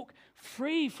could walk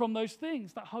free from those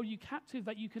things that hold you captive,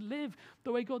 that you could live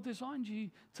the way God designed you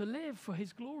to live for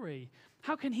his glory.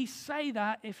 How can he say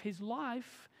that if his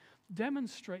life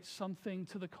demonstrates something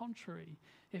to the contrary,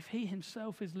 if he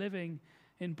himself is living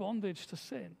in bondage to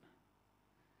sin?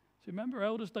 So remember,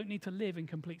 elders don't need to live in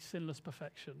complete sinless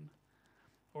perfection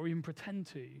or even pretend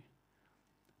to.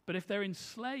 But if they're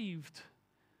enslaved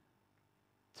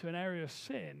to an area of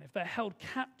sin, if they're held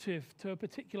captive to a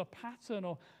particular pattern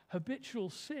or habitual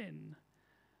sin,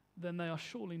 then they are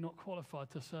surely not qualified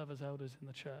to serve as elders in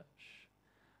the church.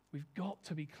 We've got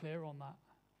to be clear on that.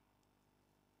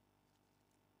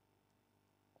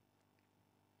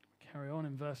 Carry on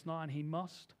in verse 9. He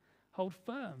must hold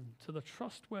firm to the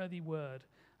trustworthy word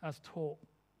as taught,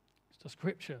 to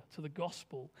Scripture, to the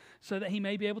gospel, so that he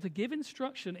may be able to give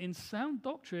instruction in sound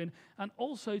doctrine and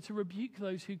also to rebuke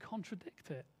those who contradict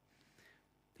it.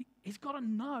 He's got to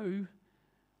know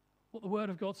what the Word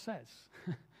of God says.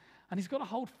 And he's got to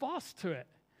hold fast to it,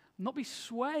 not be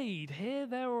swayed here,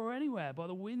 there, or anywhere by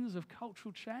the winds of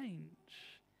cultural change.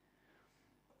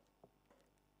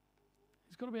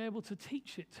 He's got to be able to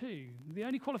teach it too. The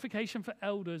only qualification for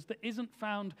elders that isn't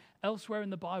found elsewhere in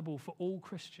the Bible for all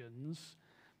Christians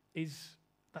is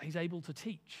that he's able to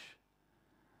teach.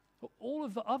 All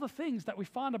of the other things that we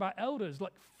find about elders,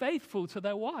 like faithful to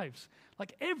their wives,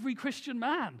 like every Christian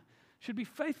man should be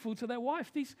faithful to their wife.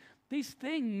 These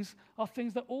things are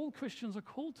things that all Christians are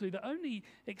called to. The only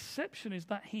exception is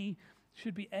that he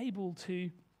should be able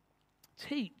to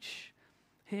teach.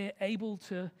 Here, able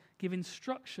to give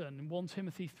instruction. In 1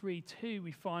 Timothy 3:2,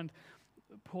 we find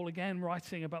Paul again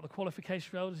writing about the qualification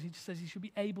for elders. He just says he should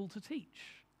be able to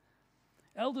teach.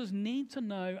 Elders need to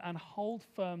know and hold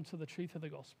firm to the truth of the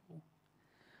gospel.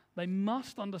 They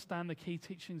must understand the key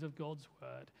teachings of God's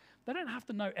word. They don't have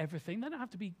to know everything. They don't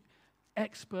have to be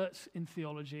experts in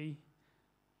theology.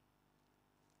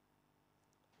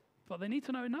 But they need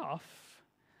to know enough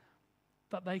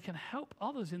that they can help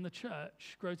others in the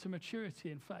church grow to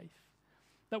maturity in faith.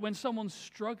 That when someone's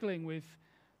struggling with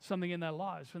something in their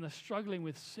lives, when they're struggling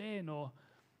with sin or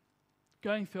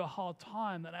going through a hard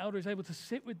time, that an elder is able to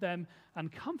sit with them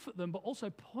and comfort them, but also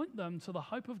point them to the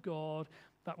hope of God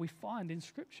that we find in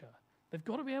Scripture. They've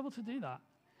got to be able to do that.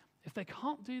 If they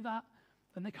can't do that,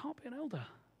 then they can't be an elder.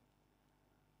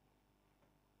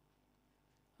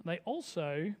 They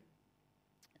also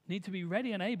need to be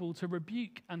ready and able to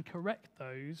rebuke and correct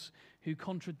those who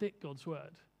contradict God's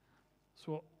word. That's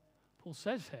what Paul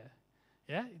says here.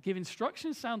 Yeah? Give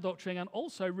instruction, sound doctrine, and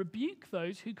also rebuke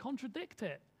those who contradict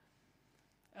it.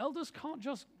 Elders can't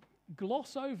just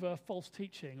gloss over false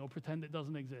teaching or pretend it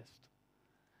doesn't exist.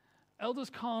 Elders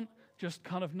can't just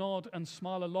kind of nod and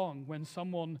smile along when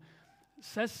someone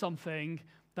says something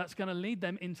that's going to lead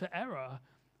them into error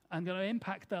and going to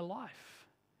impact their life,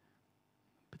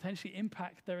 potentially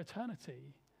impact their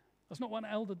eternity. That's not what an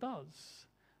elder does.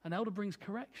 An elder brings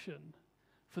correction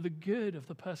for the good of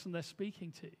the person they're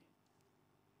speaking to.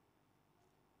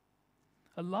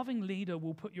 A loving leader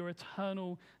will put your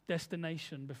eternal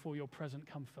destination before your present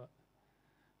comfort.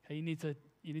 Okay, you need to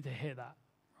hear that,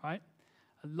 right?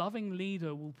 A loving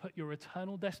leader will put your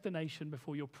eternal destination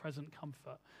before your present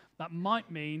comfort. That might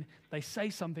mean they say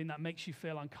something that makes you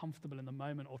feel uncomfortable in the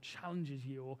moment or challenges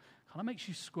you or kind of makes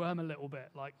you squirm a little bit,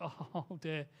 like, oh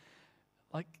dear.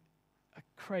 Like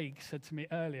Craig said to me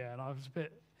earlier, and I was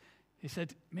he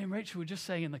said, me and Rachel were just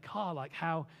saying in the car,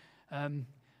 how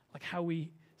we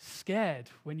scared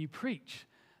when you preach.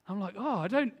 I'm like, I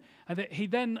don't. And he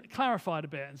then clarified a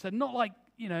bit and said, not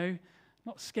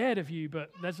scared of you,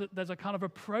 but there's a kind of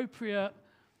appropriate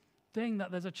thing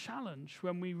that there's a challenge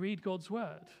when we read God's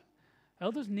word.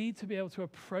 Elders need to be able to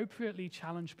appropriately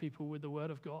challenge people with the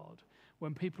word of God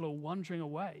when people are wandering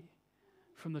away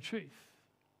from the truth.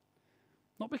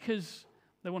 Not because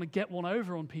they want to get one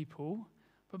over on people,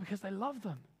 but because they love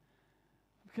them.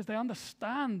 Because they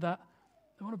understand that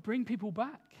they want to bring people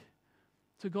back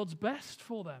to God's best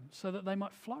for them so that they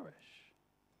might flourish.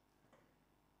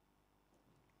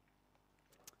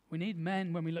 We need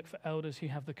men, when we look for elders, who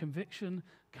have the conviction,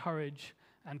 courage,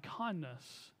 and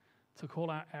kindness to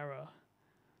call out error.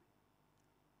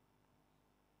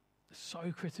 It's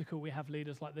so critical we have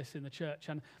leaders like this in the church.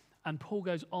 And Paul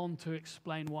goes on to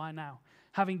explain why now.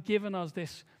 Having given us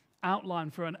this outline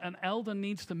for an elder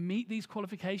needs to meet these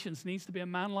qualifications, needs to be a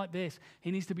man like this. He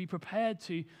needs to be prepared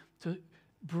to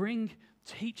bring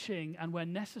teaching and, where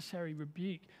necessary,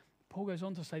 rebuke. Paul goes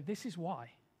on to say, this is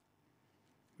why.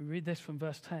 We read this from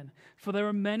verse 10. For there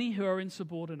are many who are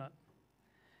insubordinate,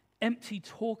 empty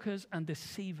talkers and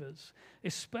deceivers,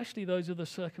 especially those of the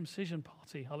circumcision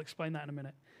party. I'll explain that in a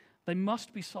minute. They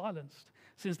must be silenced,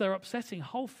 since they're upsetting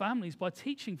whole families by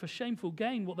teaching for shameful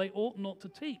gain what they ought not to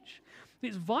teach.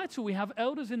 It's vital we have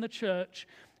elders in the church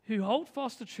who hold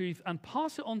fast to truth and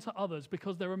pass it on to others,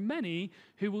 because there are many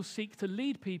who will seek to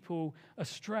lead people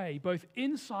astray, both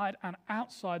inside and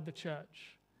outside the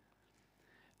church.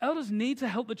 Elders need to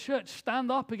help the church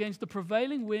stand up against the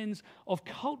prevailing winds of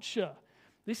culture.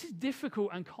 This is difficult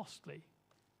and costly,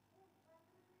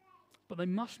 but they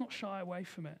must not shy away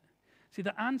from it. See,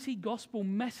 the anti-gospel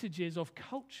messages of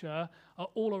culture are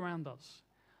all around us.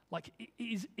 Like, it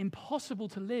is impossible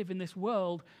to live in this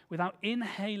world without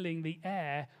inhaling the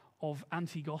air of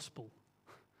anti-gospel.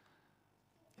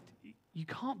 You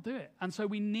can't do it. And so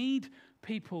we need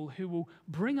people who will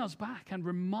bring us back and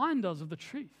remind us of the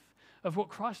truth of what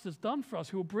Christ has done for us,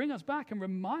 who will bring us back and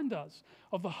remind us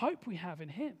of the hope we have in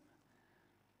him.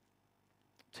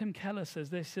 Tim Keller says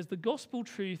this, says, the gospel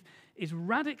truth is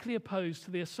radically opposed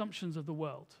to the assumptions of the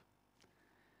world.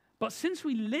 But since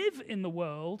we live in the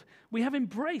world, we have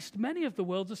embraced many of the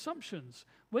world's assumptions.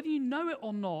 Whether you know it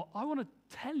or not, I want to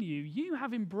tell you, you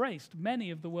have embraced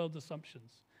many of the world's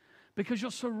assumptions because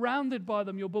you're surrounded by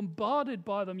them, you're bombarded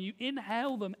by them, you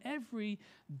inhale them every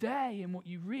day in what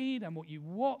you read and what you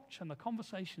watch and the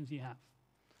conversations you have.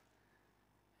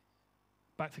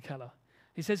 Back to Keller.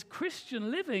 He says, Christian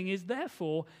living is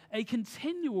therefore a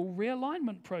continual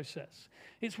realignment process.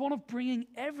 It's one of bringing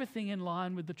everything in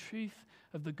line with the truth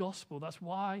of the gospel. That's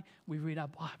why we read our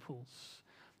Bibles.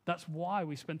 That's why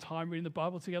we spend time reading the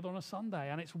Bible together on a Sunday.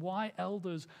 And it's why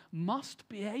elders must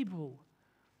be able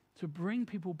to bring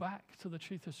people back to the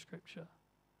truth of Scripture.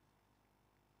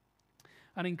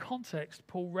 And in context,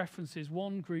 Paul references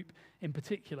one group in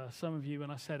particular. Some of you,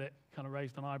 when I said it, kind of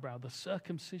raised an eyebrow, the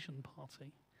circumcision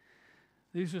party.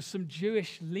 These were some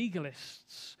Jewish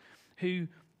legalists who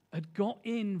had got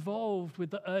involved with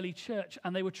the early church,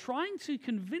 and they were trying to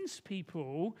convince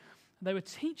people, they were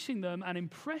teaching them and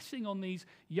impressing on these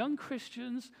young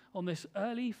Christians, on this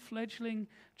early fledgling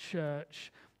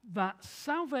church, that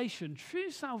salvation, true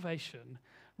salvation,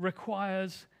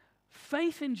 requires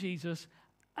faith in Jesus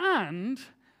and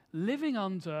living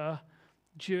under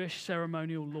Jewish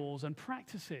ceremonial laws and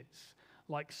practices,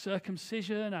 like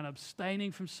circumcision and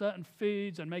abstaining from certain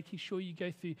foods and making sure you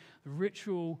go through the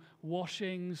ritual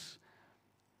washings.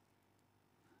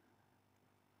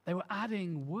 They were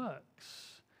adding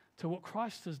works to what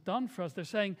Christ has done for us. They're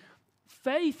saying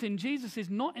faith in Jesus is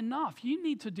not enough. You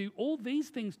need to do all these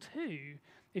things too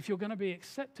if you're going to be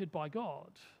accepted by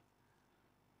God.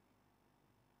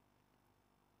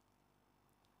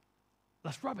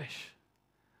 That's rubbish.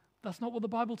 That's not what the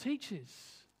Bible teaches.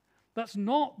 That's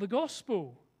not the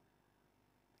gospel.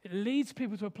 It leads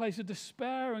people to a place of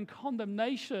despair and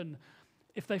condemnation.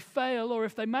 If they fail or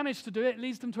if they manage to do it, it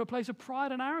leads them to a place of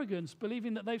pride and arrogance,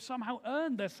 believing that they've somehow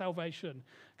earned their salvation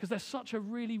because they're such a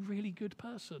really, really good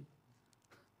person.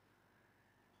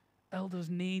 Elders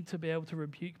need to be able to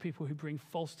rebuke people who bring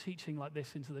false teaching like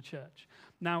this into the church.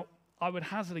 Now, I would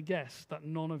hazard a guess that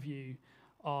none of you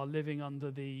are living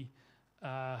under the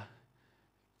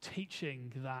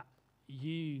teaching that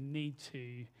you need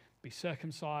to be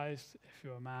circumcised if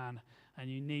you're a man, and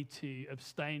you need to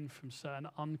abstain from certain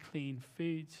unclean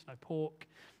foods, no pork,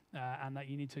 and that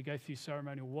you need to go through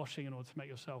ceremonial washing in order to make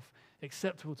yourself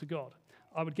acceptable to God.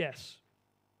 I would guess.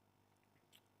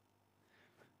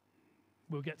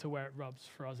 We'll get to where it rubs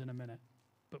for us in a minute.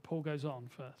 But Paul goes on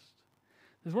first.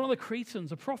 There's one of the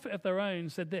Cretans, a prophet of their own,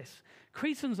 said this: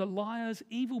 Cretans are liars,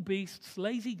 evil beasts,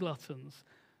 lazy gluttons.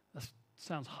 That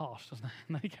sounds harsh, doesn't it?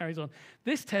 And then he carries on.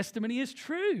 This testimony is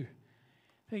true.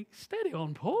 Think, steady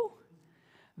on, Paul.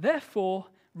 Therefore,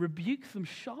 rebuke them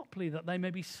sharply that they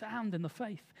may be sound in the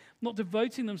faith, not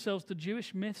devoting themselves to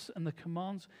Jewish myths and the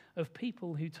commands of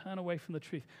people who turn away from the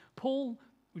truth. Paul,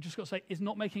 we've just got to say, is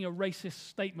not making a racist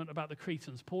statement about the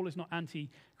Cretans. Paul is not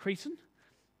anti-Cretan.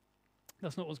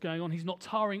 That's not what's going on. He's not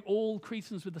tarring all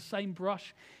Cretans with the same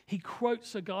brush. He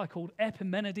quotes a guy called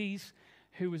Epimenides,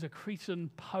 who was a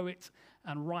Cretan poet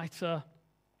and writer.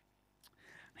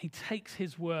 He takes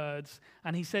his words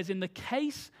and he says, in the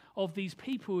case of these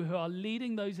people who are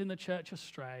leading those in the church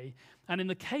astray, and in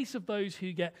the case of those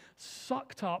who get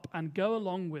sucked up and go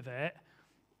along with it,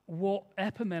 what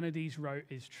Epimenides wrote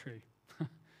is true.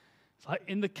 It's like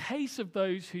in the case of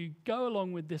those who go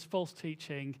along with this false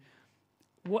teaching,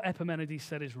 what Epimenides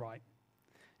said is right.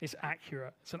 It's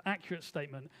accurate. It's an accurate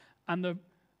statement. And the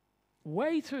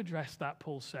way to address that,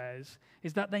 Paul says,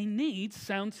 is that they need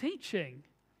sound teaching.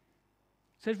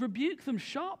 It says, rebuke them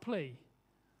sharply,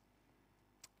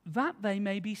 that they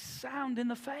may be sound in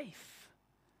the faith.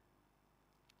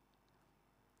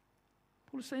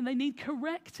 Paul is saying they need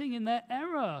correcting in their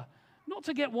error, not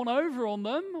to get one over on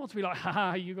them, or to be like,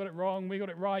 ha, you got it wrong, we got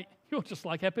it right. You're just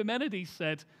like Epimenides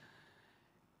said.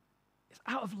 It's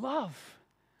out of love,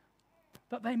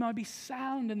 that they might be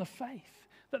sound in the faith,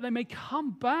 that they may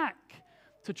come back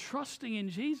to trusting in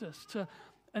Jesus, to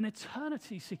an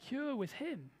eternity secure with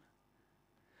him.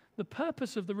 The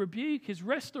purpose of the rebuke is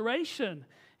restoration.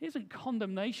 It isn't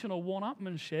condemnation or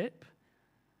one-upmanship.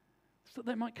 It's that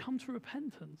they might come to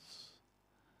repentance.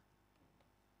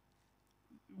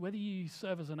 Whether you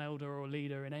serve as an elder or a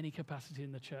leader in any capacity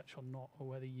in the church or not, or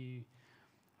whether you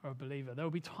are a believer, there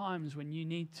will be times when you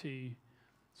need to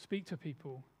speak to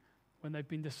people when they've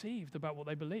been deceived about what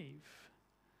they believe.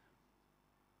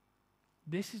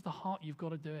 This is the heart you've got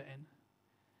to do it in.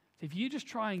 If you just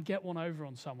try and get one over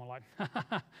on someone like,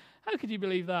 how could you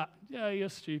believe that? Yeah, you're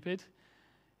stupid.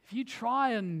 If you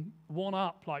try and one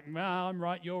up like, nah, I'm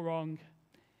right, you're wrong,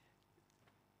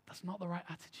 that's not the right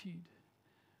attitude.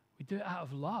 We do it out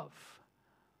of love,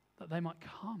 that they might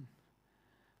come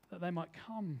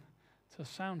to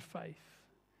sound faith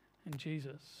in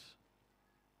Jesus.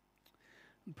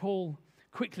 And Paul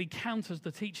quickly counters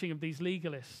the teaching of these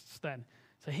legalists then.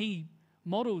 So he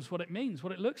models what it means,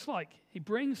 what it looks like. He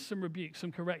brings some rebuke,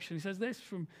 some correction. He says this,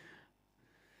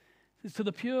 to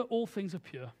the pure, all things are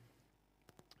pure.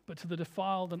 But to the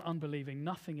defiled and unbelieving,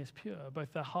 nothing is pure.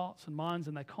 Both their hearts and minds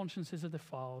and their consciences are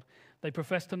defiled. They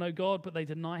profess to know God, but they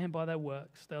deny him by their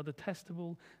works. They are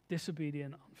detestable,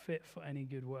 disobedient, unfit for any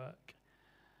good work.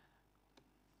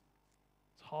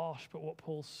 It's harsh, but what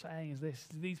Paul's saying is this.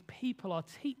 These people are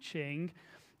teaching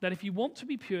that if you want to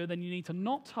be pure, then you need to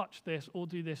not touch this or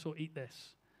do this or eat this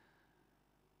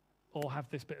or have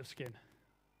this bit of skin.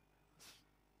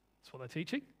 That's what they're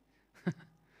teaching.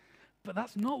 But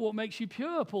that's not what makes you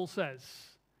pure, Paul says.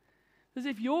 Because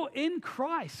if you're in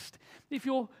Christ, if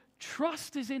your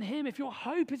trust is in him, if your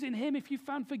hope is in him, if you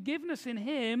found forgiveness in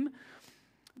him,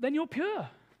 then you're pure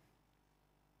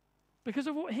because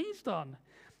of what he's done.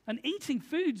 And eating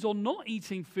foods or not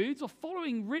eating foods, or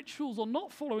following rituals or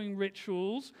not following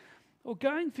rituals, or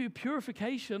going through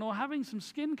purification or having some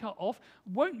skin cut off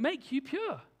won't make you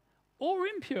pure or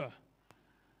impure.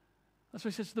 That's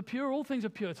why he says, the pure, all things are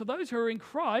pure. To those who are in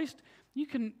Christ, you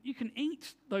can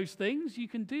eat those things, you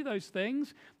can do those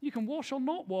things, you can wash or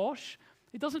not wash.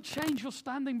 It doesn't change your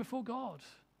standing before God.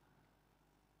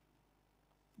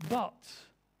 But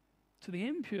to the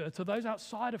impure, to those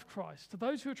outside of Christ, to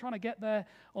those who are trying to get there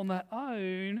on their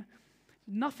own,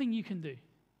 nothing you can do.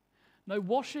 No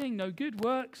washing, no good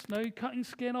works, no cutting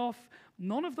skin off.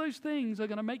 None of those things are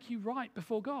going to make you right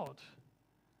before God.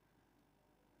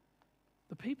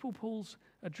 The people Paul's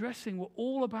addressing were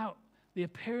all about the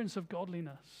appearance of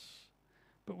godliness,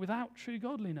 but without true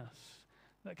godliness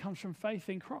that comes from faith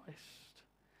in Christ.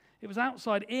 It was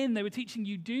outside in. They were teaching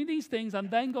you do these things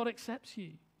and then God accepts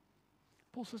you.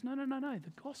 Paul says, no.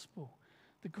 The gospel,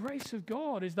 the grace of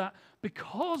God is that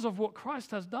because of what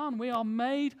Christ has done, we are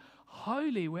made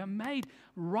holy. We are made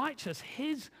righteous.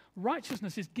 His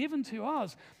righteousness is given to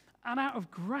us. And out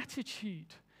of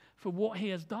gratitude for what he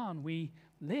has done, we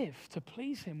live to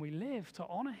please him. We live to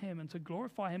honor him and to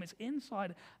glorify him. It's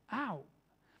inside out.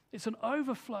 It's an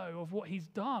overflow of what he's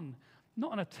done,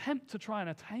 not an attempt to try and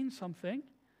attain something.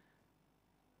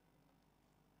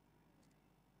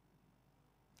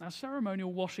 Now,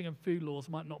 ceremonial washing and food laws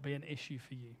might not be an issue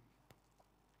for you,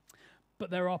 but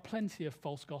there are plenty of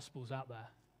false gospels out there.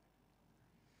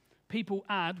 People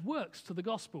add works to the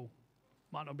gospel.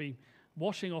 Might not be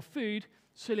washing or food,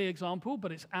 silly example,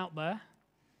 but it's out there.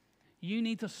 You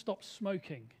need to stop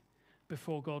smoking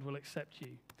before God will accept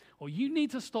you. Or you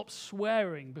need to stop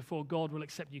swearing before God will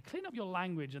accept you. Clean up your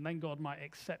language and then God might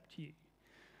accept you.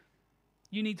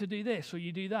 You need to do this or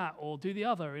you do that or do the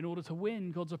other in order to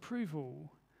win God's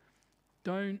approval.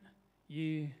 Don't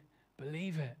you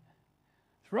believe it?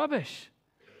 It's rubbish.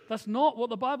 That's not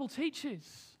what the Bible teaches.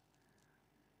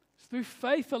 It's through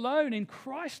faith alone, in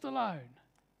Christ alone.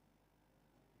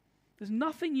 There's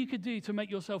nothing you could do to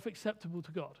make yourself acceptable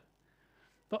to God.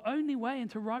 The only way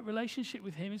into right relationship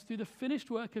with him is through the finished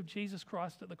work of Jesus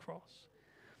Christ at the cross.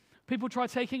 People try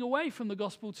taking away from the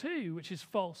gospel too, which is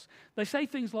false. They say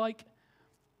things like,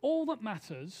 all that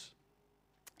matters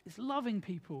is loving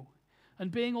people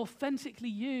and being authentically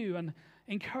you and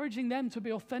encouraging them to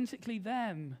be authentically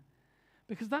them,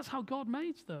 because that's how God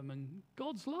made them and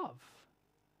God's love.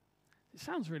 It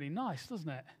sounds really nice, doesn't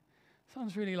it? It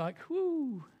sounds really like,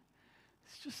 whoo,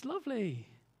 it's just lovely.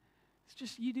 It's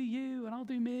just you do you and I'll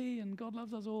do me and God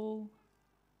loves us all.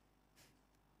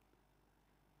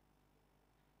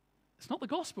 It's not the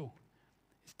gospel.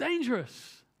 It's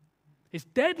dangerous. It's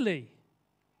deadly.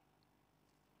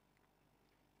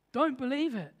 Don't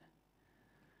believe it.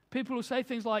 People will say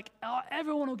things like, oh,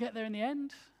 everyone will get there in the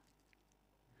end.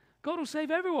 God will save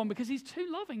everyone because he's too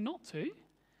loving not to.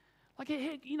 Like,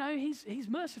 he's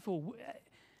merciful.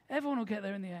 Everyone will get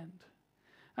there in the end.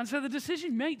 And so the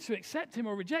decision made to accept him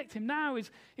or reject him now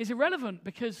is irrelevant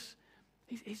because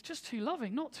he's just too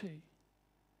loving not to.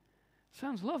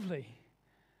 Sounds lovely,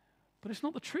 but it's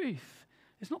not the truth.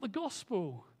 It's not the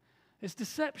gospel. It's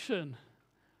deception.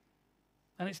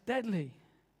 And it's deadly.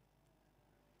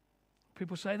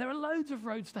 People say there are loads of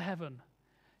roads to heaven.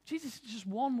 Jesus is just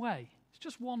one way. It's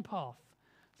just one path.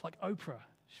 It's like Oprah.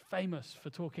 She's famous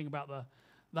for talking about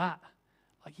that.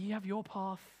 Like, you have your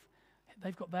path.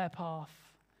 They've got their path.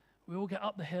 We all get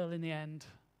up the hill in the end.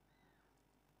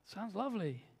 Sounds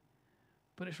lovely,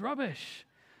 but it's rubbish.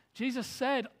 Jesus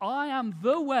said, I am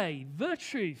the way, the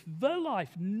truth, the life.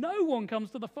 No one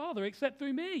comes to the Father except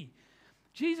through me.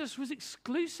 Jesus was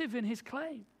exclusive in his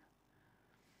claim.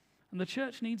 And the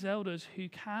church needs elders who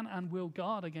can and will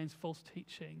guard against false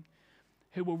teaching,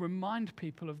 who will remind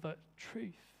people of the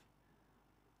truth.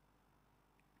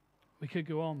 We could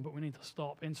go on, but we need to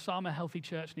stop. In sum, a healthy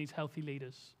church needs healthy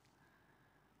leaders.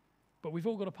 But we've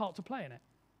all got a part to play in it.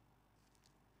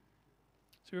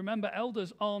 So remember,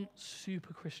 elders aren't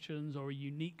super Christians or a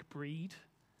unique breed.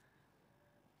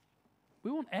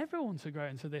 We want everyone to grow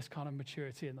into this kind of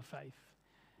maturity in the faith.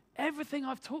 Everything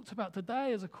I've talked about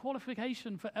today as a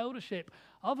qualification for eldership,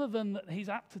 other than that he's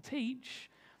apt to teach,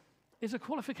 is a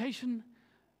qualification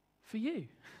for you.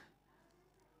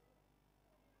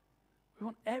 We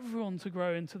want everyone to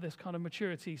grow into this kind of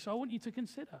maturity, so I want you to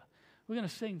consider. We're going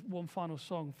to sing one final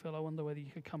song. Phil, I wonder whether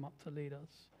you could come up to lead us.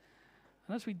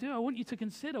 And as we do, I want you to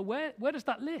consider, where does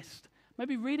that list?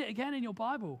 Maybe read it again in your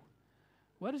Bible.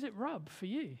 Where does it rub for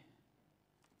you?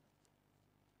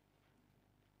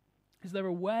 Is there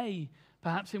a way,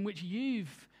 perhaps, in which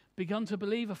you've begun to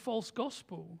believe a false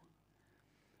gospel?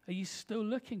 Are you still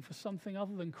looking for something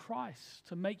other than Christ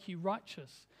to make you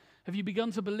righteous? Have you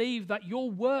begun to believe that your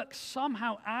works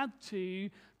somehow add to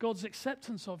God's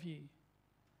acceptance of you?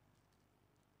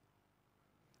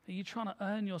 Are you trying to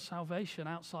earn your salvation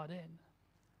outside in?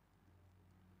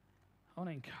 I want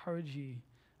to encourage you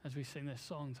as we sing this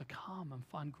song to come and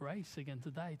find grace again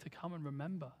today, to come and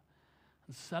remember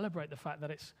and celebrate the fact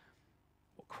that it's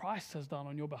what Christ has done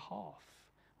on your behalf,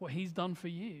 what he's done for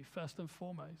you, first and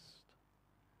foremost.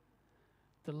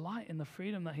 Delight in the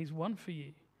freedom that he's won for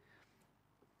you.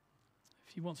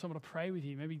 If you want someone to pray with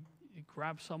you, maybe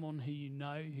grab someone who you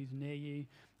know, who's near you,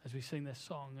 as we sing this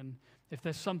song. And if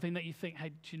there's something that you think, hey,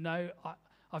 do you know,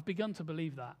 I've begun to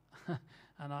believe that,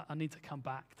 and I need to come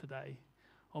back today.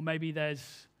 Or maybe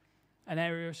there's an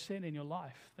area of sin in your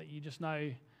life that you just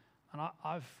know, and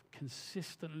I've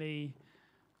consistently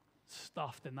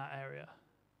stuffed in that area.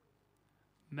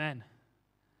 Men,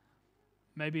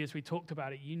 maybe as we talked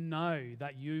about it, you know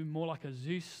that you're more like a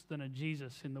Zeus than a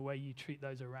Jesus in the way you treat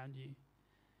those around you.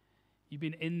 You've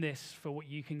been in this for what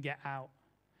you can get out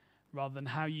rather than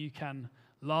how you can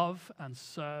love and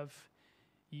serve.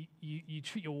 You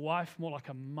treat your wife more like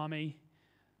a mummy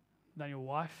than your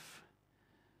wife.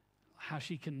 How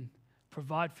she can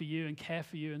provide for you and care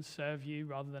for you and serve you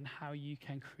rather than how you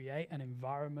can create an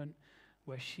environment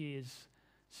where she is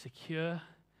secure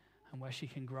and where she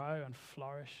can grow and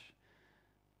flourish.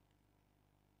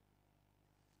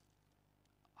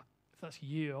 If that's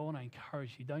you, I want to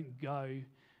encourage you, don't go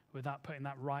without putting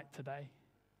that right today.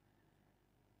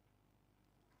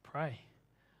 Pray.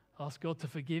 Ask God to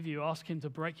forgive you. Ask him to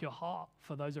break your heart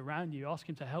for those around you. Ask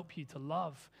him to help you to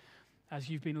love as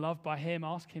you've been loved by him.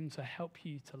 Ask him to help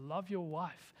you to love your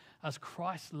wife as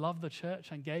Christ loved the church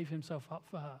and gave himself up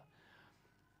for her.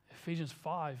 Ephesians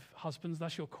 5, husbands,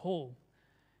 that's your call.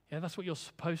 Yeah, that's what you're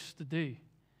supposed to do.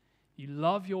 You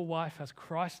love your wife as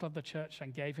Christ loved the church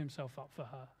and gave himself up for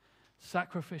her.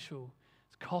 Sacrificial,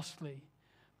 it's costly,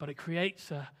 but it creates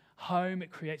a home,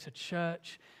 it creates a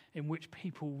church in which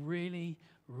people really,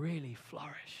 really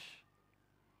flourish.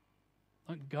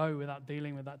 Don't go without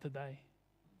dealing with that today.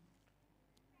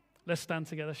 Let's stand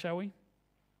together, shall we?